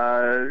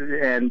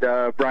and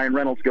Brian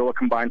Reynolds go a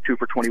combined 2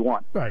 for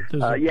 21. Right.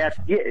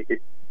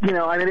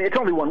 It's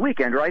only one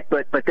weekend, right?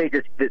 But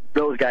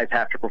those guys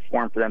have to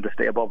perform for them to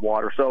stay above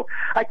water. So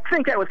I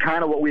think that was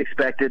kind of what we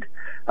expected.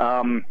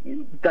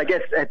 I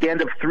guess at the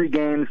end of 3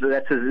 games,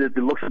 it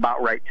looks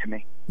about right to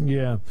me.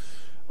 Yeah.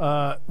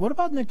 What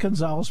about Nick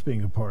Gonzalez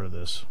being a part of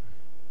this?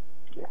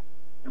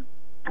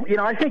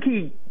 I think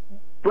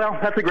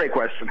that's a great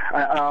question.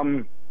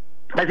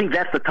 I think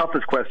that's the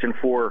toughest question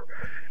for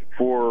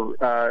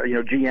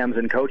GMs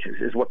and coaches,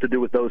 is what to do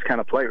with those kind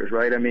of players,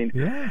 right? I mean,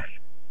 yeah.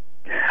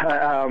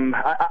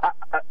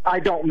 I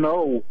don't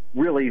know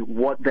really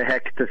what the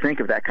heck to think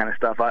of that kind of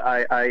stuff.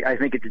 I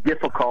think it's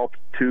difficult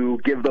to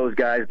give those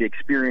guys the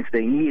experience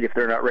they need if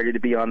they're not ready to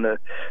be on the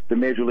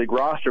major league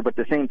roster. But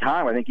at the same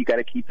time, I think you got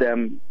to keep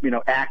them,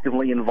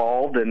 actively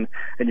involved, and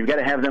you've got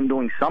to have them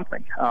doing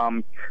something.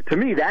 To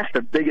me, that's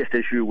the biggest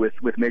issue with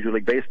Major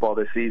League Baseball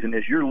this season,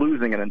 is you're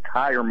losing an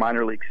entire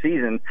minor league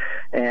season,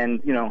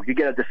 and you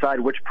got to decide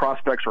which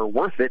prospects are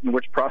worth it and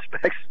which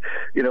prospects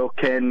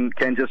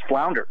can just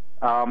flounder.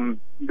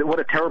 What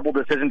a terrible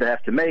decision to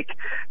have to make.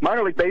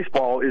 Minor league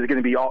baseball is going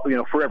to be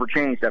forever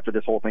changed after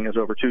this whole thing is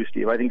over too,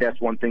 Steve. I think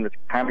that's one thing that's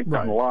kind of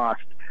gotten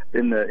lost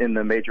in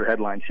the major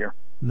headlines here.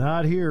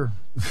 Not here.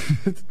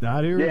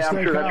 Not here. Yeah,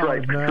 I'm sure that's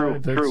right. No,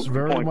 true.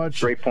 Very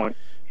much. Great point.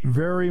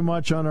 Very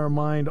much on our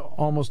mind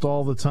almost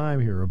all the time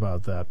here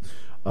about that.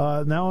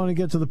 Now I want to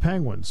get to the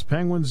Penguins.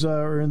 Penguins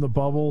are in the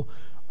bubble.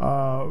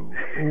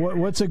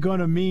 What's it going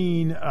to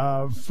mean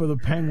for the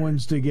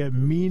Penguins to get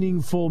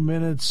meaningful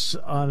minutes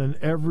on an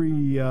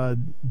every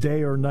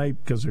day or night,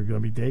 because they're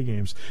going to be day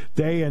games,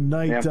 day and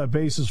night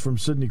basis from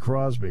Sidney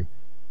Crosby?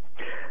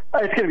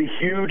 It's going to be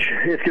huge.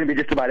 It's going to be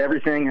just about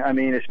everything. I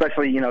mean,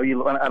 especially, I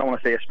don't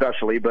want to say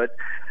especially, but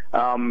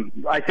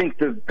I think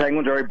the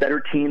Penguins are a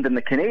better team than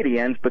the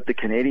Canadiens, but the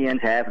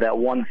Canadiens have that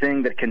one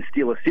thing that can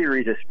steal a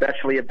series,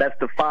 especially a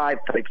best-of-5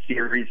 type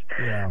series.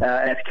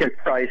 That's Carey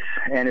Price.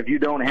 And if you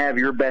don't have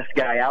your best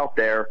guy out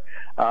there,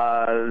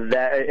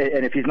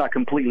 and if he's not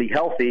completely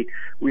healthy,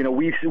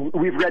 we've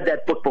read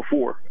that book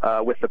before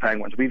with the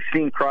Penguins. We've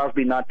seen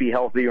Crosby not be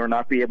healthy or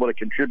not be able to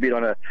contribute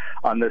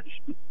on the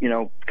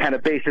kind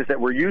of basis that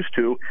we're used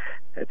to.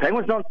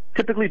 Penguins don't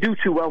typically do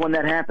too well when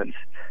that happens.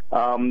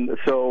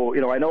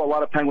 So I know a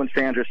lot of Penguins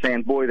fans are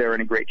saying, boy, they're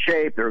in great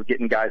shape. They're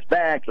getting guys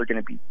back. They're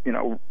going to be,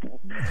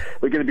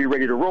 they're going to be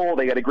ready to roll.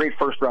 They got a great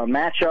first round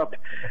matchup.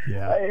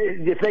 Yeah.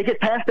 If they get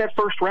past that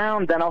first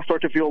round, then I'll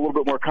start to feel a little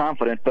bit more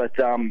confident. But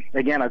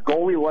again, a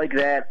goalie like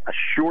that, a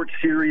short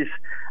series,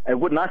 it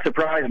would not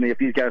surprise me if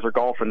these guys are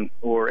golfing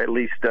or at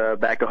least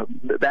back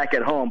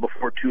at home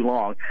before too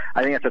long.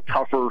 I think that's a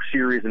tougher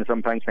series than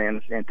some Penguins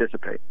fans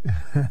anticipate.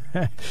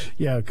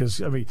 Yeah,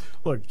 because,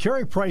 look,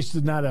 Carey Price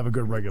did not have a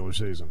good regular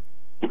season.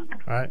 All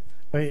right?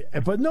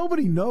 But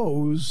nobody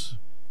knows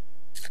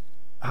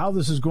how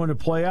this is going to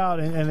play out.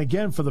 And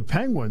again, for the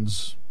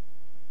Penguins,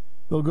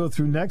 they'll go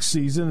through next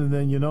season, and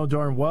then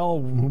darn well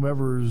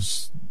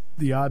whomever's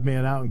the odd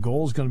man out in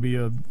goal is going to be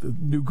a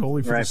new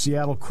goalie for the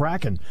Seattle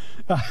Kraken.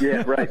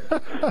 Yeah, right.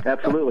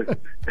 Absolutely.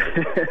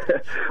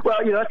 Well,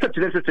 that's such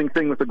an interesting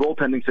thing with the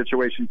goaltending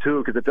situation, too,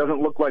 because it doesn't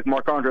look like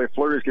Marc-Andre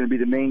Fleury is going to be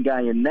the main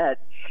guy in net.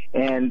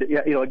 And,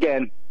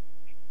 again,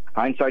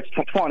 hindsight's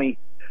 20,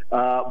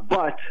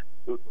 but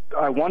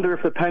I wonder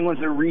if the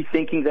Penguins are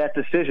rethinking that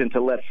decision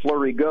to let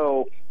Fleury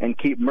go and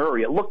keep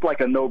Murray. It looked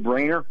like a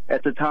no-brainer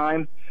at the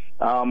time.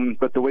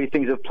 But the way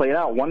things have played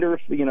out, wonder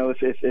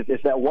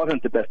if that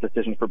wasn't the best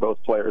decision for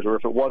both players, or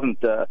if it wasn't,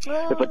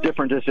 if a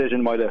different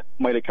decision might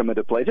have come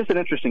into play. Just an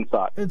interesting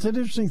thought. It's an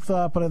interesting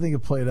thought, but I think it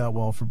played out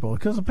well for both,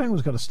 because the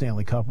Penguins got a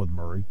Stanley Cup with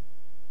Murray.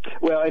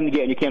 Well, and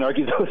again, you can't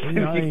argue those.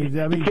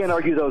 You can't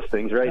argue those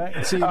things,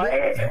 right? See,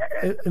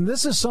 and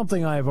this is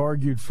something I've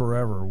argued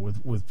forever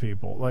with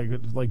people.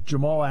 Like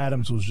Jamal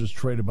Adams was just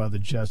traded by the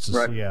Jets to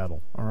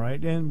Seattle. All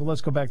right, and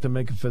let's go back to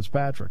Minka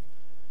Fitzpatrick.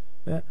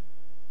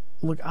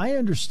 Look, I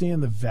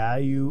understand the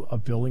value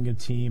of building a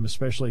team,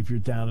 especially if you're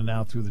down and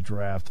out through the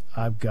draft.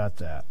 I've got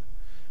that.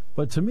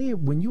 But to me,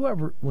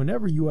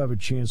 whenever you have a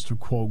chance to,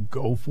 quote,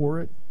 go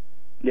for it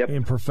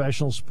in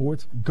professional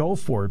sports, go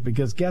for it.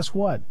 Because guess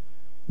what?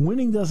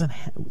 Winning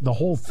the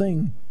whole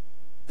thing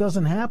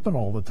doesn't happen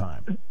all the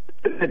time.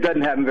 It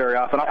doesn't happen very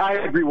often. I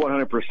agree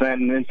 100%.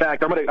 And in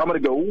fact, I'm gonna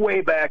go way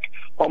back,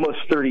 almost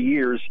 30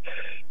 years,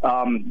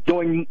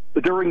 during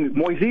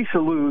Moisés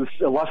Alou's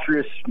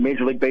illustrious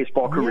Major League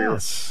Baseball career.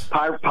 Yes.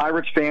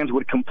 Pirates fans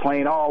would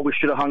complain, "Oh, we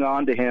should have hung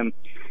on to him."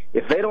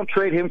 If they don't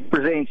trade him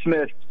for Zane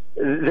Smith,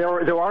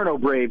 there are no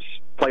Braves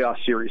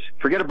playoff series.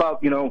 Forget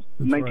about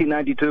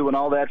 1992 and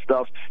all that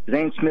stuff.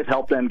 Zane Smith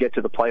helped them get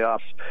to the playoffs,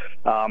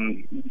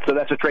 so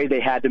that's a trade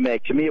they had to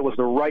make. To me, it was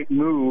the right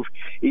move,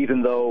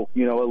 even though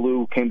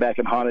Alou came back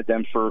and haunted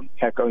them for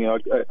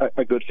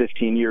a good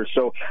 15 years.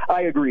 So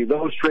I agree,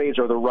 those trades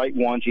are the right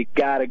ones. You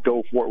got to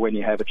go for it when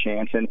you have a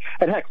chance. And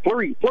heck,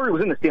 Fleury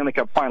was in the Stanley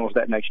Cup Finals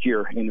that next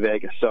year in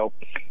Vegas. So.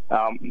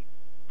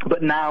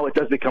 But now it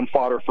does become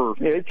fodder for,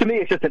 to me,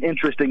 it's just an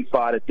interesting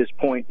thought at this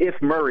point. If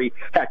Murray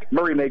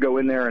may go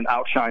in there and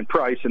outshine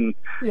Price, and,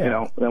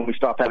 then we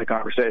stop having a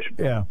conversation.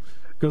 Yeah,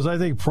 because I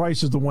think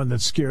Price is the one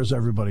that scares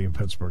everybody in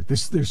Pittsburgh.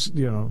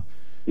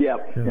 Yeah.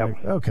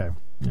 Okay,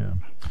 yeah.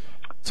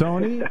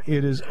 Tony,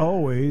 it is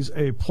always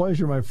a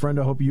pleasure, my friend.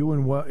 I hope you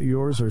and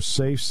yours are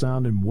safe,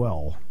 sound, and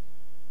well.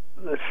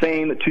 The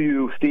same to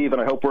you, Steve,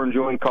 and I hope we're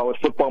enjoying college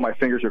football. My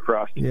fingers are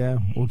crossed. Yeah,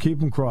 we'll keep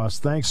them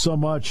crossed. Thanks so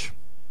much.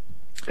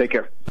 Take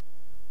care.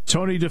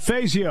 Tony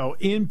DeFazio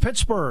in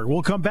Pittsburgh.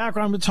 We'll come back.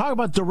 I'm going to talk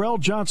about Derrell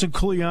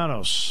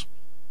Johnson-Koulianos,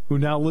 who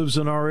now lives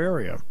in our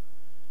area,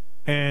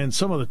 and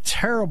some of the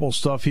terrible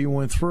stuff he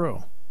went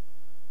through.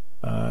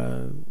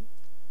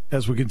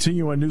 As we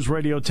continue on News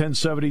Radio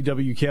 1070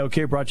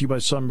 WKOK, brought to you by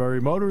Sunbury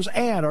Motors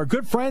and our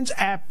good friends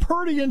at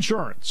Purdy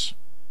Insurance.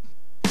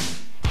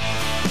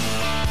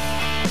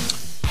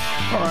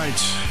 All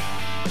right.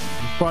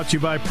 Brought to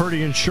you by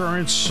Purdy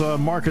Insurance,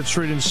 Market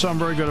Street in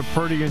Sunbury. Go to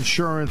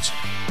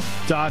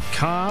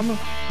purdyinsurance.com.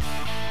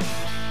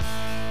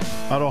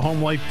 Auto,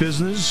 home, life,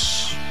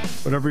 business,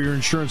 whatever your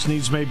insurance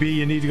needs may be,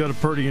 you need to go to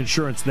Purdy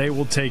Insurance. They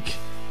will take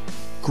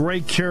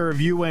great care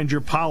of you and your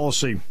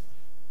policy.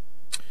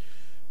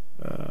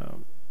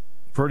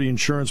 Purdy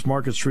Insurance,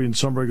 Market Street in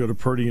Sunbury. Go to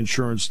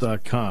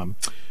purdyinsurance.com.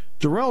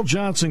 Derrell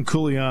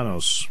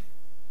Johnson-Koulianos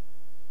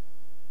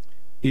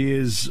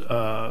is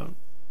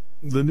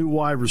the new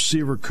wide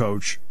receiver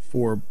coach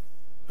for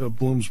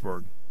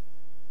Bloomsburg.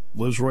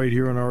 Lives right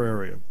here in our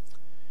area.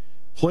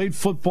 Played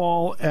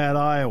football at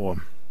Iowa.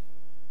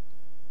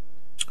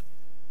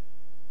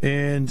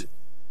 And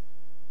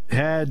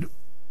had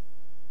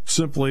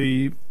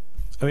simply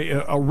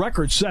a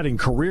record-setting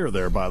career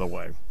there, by the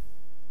way.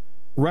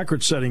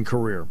 Record-setting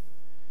career.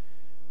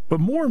 But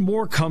more and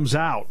more comes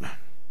out.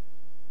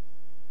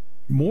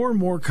 More and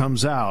more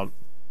comes out.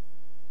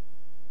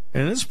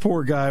 And this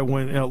poor guy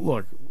went,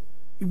 look,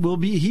 will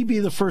he be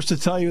the first to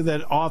tell you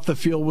that off the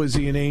field was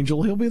he an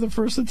angel? He'll be the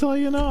first to tell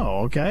you no,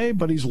 okay?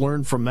 But he's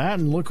learned from that,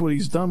 and look what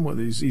he's done with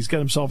it. He's got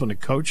himself into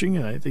coaching,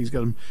 and I think he's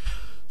got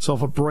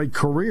himself a bright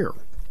career.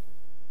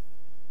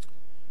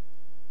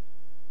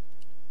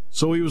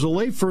 So he was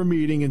late for a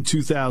meeting in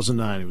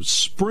 2009. It was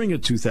spring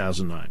of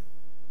 2009.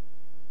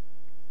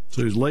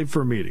 So he was late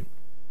for a meeting.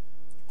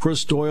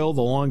 Chris Doyle,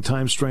 the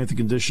longtime strength and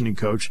conditioning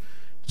coach,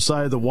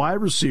 decided the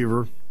wide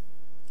receiver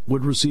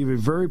would receive a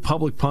very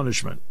public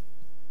punishment.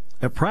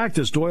 At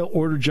practice, Doyle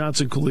ordered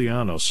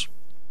Johnson-Koulianos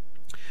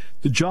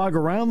to jog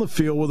around the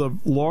field with a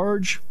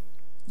large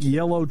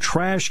yellow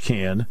trash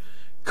can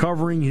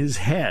covering his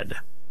head.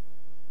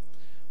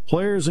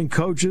 Players and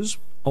coaches,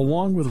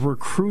 along with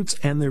recruits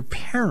and their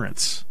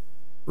parents,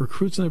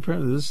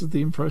 this is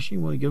the impression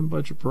you want to give them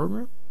about your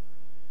program?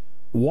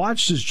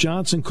 Watched as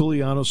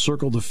Johnson-Koulianos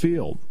circled the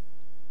field.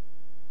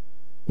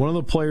 One of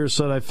the players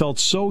said, "I felt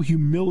so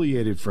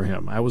humiliated for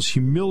him. I was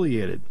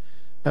humiliated.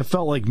 I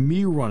felt like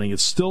me running. It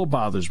still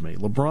bothers me."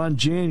 LeBron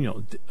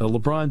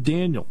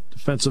Daniel,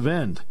 defensive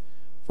end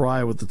for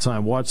Iowa at the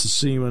time, watched the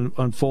scene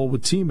unfold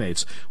with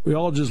teammates. We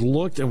all just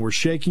looked and were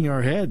shaking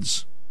our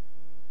heads.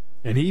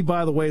 And he,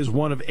 by the way, is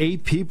one of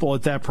 8 people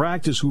at that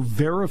practice who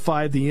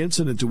verified the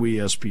incident to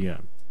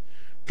ESPN.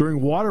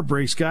 During water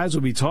breaks, guys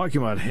will be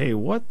talking about, hey,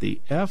 what the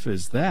F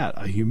is that?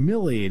 A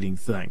humiliating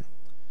thing.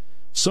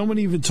 Someone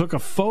even took a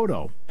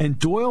photo, and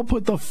Doyle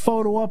put the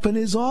photo up in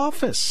his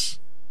office.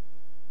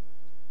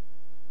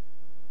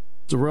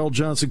 Derrell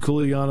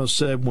Johnson-Koulianos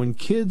said, when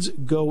kids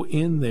go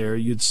in there,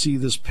 you'd see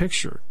this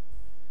picture.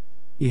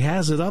 He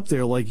has it up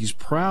there like he's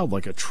proud,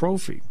 like a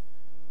trophy.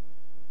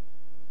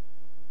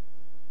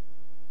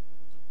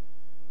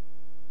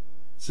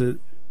 So,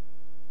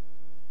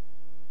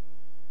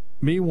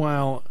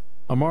 meanwhile,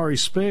 Amari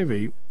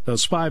Spivey,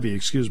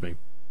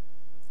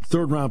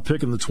 third-round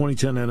pick in the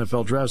 2010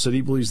 NFL Draft, said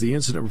he believes the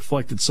incident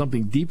reflected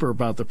something deeper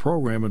about the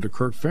program under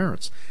Kirk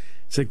Ferentz.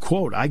 He said,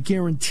 quote, I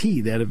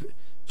guarantee that if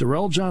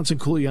Derrell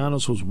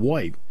Johnson-Koulianos was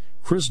white,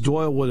 Chris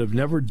Doyle would have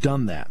never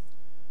done that.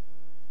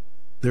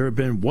 There have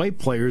been white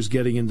players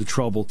getting into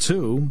trouble,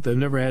 too. They've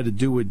never had to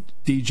do what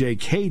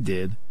DJK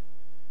did.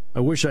 I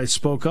wish I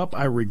spoke up.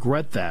 I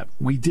regret that.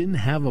 We didn't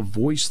have a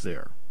voice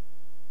there.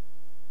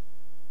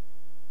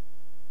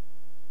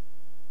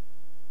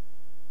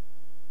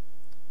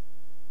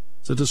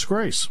 It's a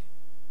disgrace.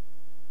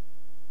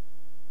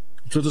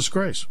 It's a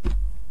disgrace.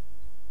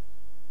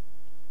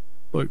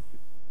 Look,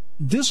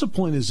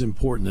 discipline is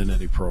important in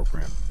any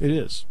program. It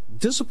is.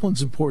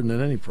 Discipline's important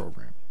in any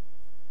program.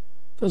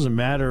 It doesn't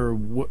matter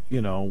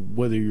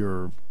whether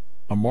you're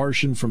a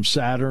Martian from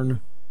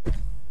Saturn.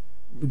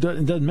 It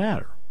doesn't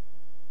matter.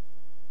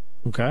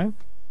 Okay?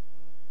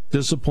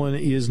 Discipline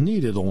is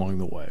needed along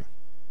the way.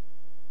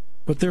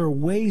 But there are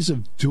ways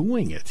of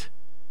doing it.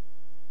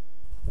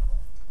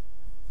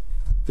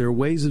 There are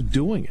ways of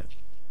doing it.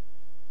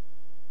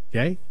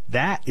 Okay?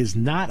 That is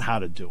not how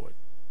to do it.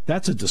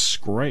 That's a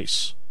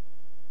disgrace.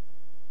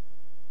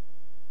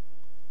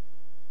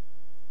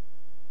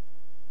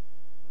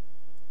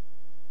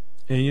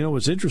 And you know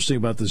what's interesting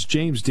about this?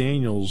 James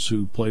Daniels,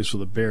 who plays for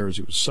the Bears,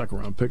 he was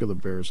second-round pick of the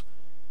Bears,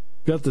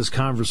 got this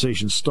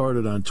conversation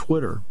started on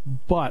Twitter.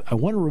 But I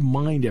want to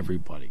remind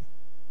everybody,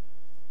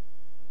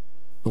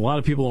 a lot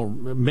of people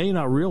may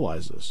not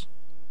realize this,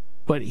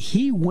 but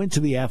he went to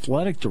the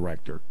athletic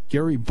director,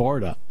 Gary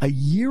Barta, a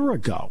year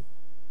ago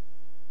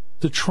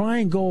to try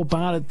and go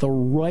about it the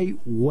right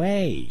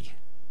way.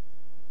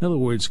 In other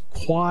words,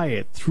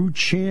 quiet, through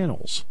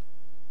channels.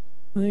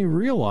 And he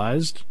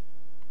realized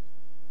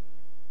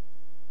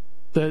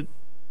that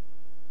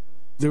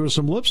there was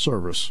some lip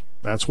service.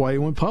 That's why he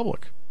went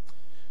public.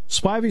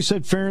 Spivey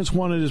said Ferentz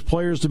wanted his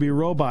players to be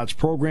robots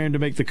programmed to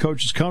make the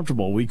coaches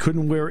comfortable. We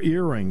couldn't wear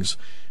earrings.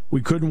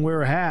 We couldn't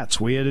wear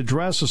hats. We had to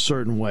dress a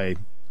certain way.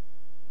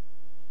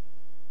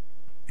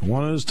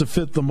 Wanted us to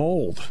fit the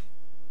mold.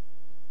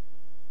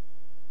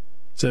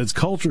 Said it's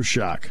culture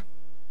shock.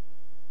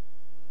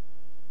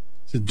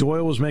 Said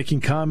Doyle was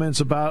making comments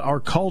about our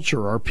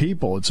culture, our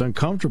people. It's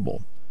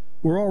uncomfortable.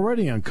 We're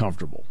already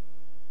uncomfortable.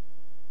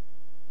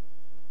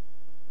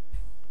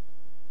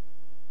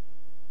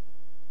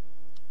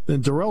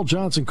 Then Derrell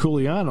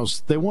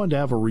Johnson-Koulianos, they wanted to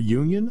have a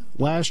reunion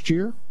last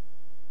year.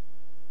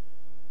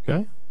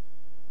 Okay?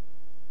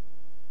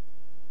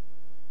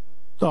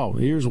 Oh,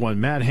 here's one.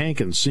 Matt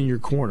Hankins, senior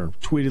corner,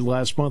 tweeted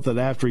last month that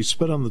after he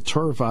spit on the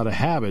turf out of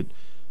habit,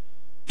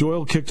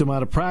 Doyle kicked him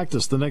out of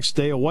practice. The next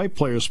day, a white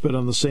player spit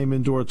on the same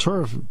indoor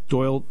turf.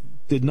 Doyle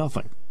did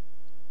nothing.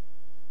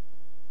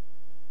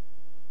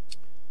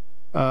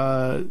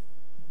 Then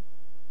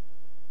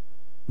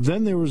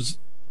there was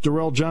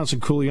Derrell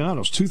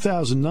Johnson-Koulianos,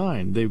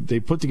 2009. They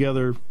put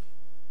together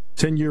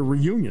 10-year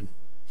reunion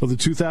for the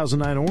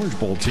 2009 Orange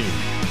Bowl team.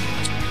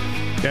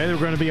 Okay, they were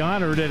going to be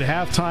honored at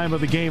halftime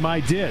of the game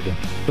I did,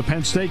 the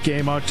Penn State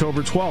game,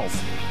 October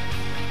 12th.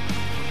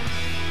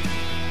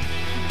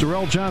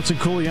 Derrell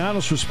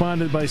Johnson-Koulianos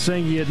responded by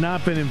saying he had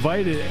not been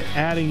invited,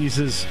 adding, he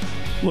says,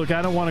 look,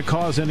 I don't want to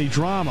cause any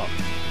drama.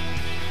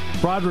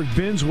 Broderick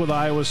Binns with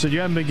Iowa said, you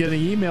haven't been getting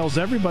emails.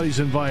 Everybody's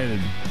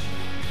invited.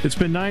 It's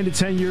been 9 to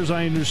 10 years,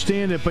 I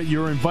understand it, but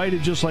you're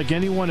invited just like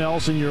anyone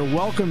else, and you're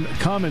welcome to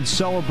come and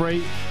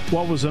celebrate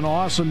what was an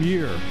awesome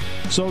year.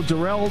 So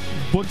Derrell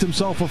booked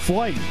himself a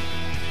flight.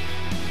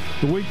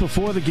 The week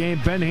before the game,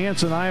 Ben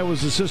Hansen,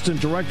 Iowa's assistant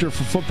director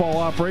for football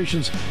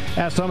operations,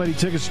 asked how many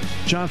tickets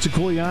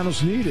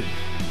Johnson-Koulianos needed.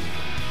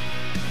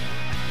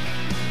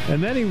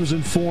 And then he was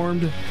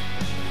informed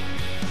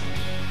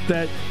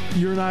that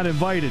you're not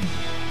invited.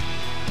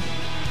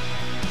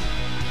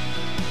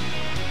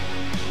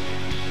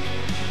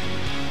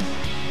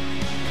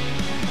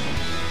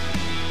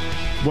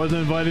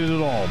 Wasn't invited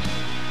at all.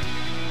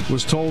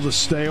 Was told to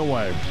stay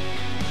away.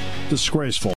 Disgraceful.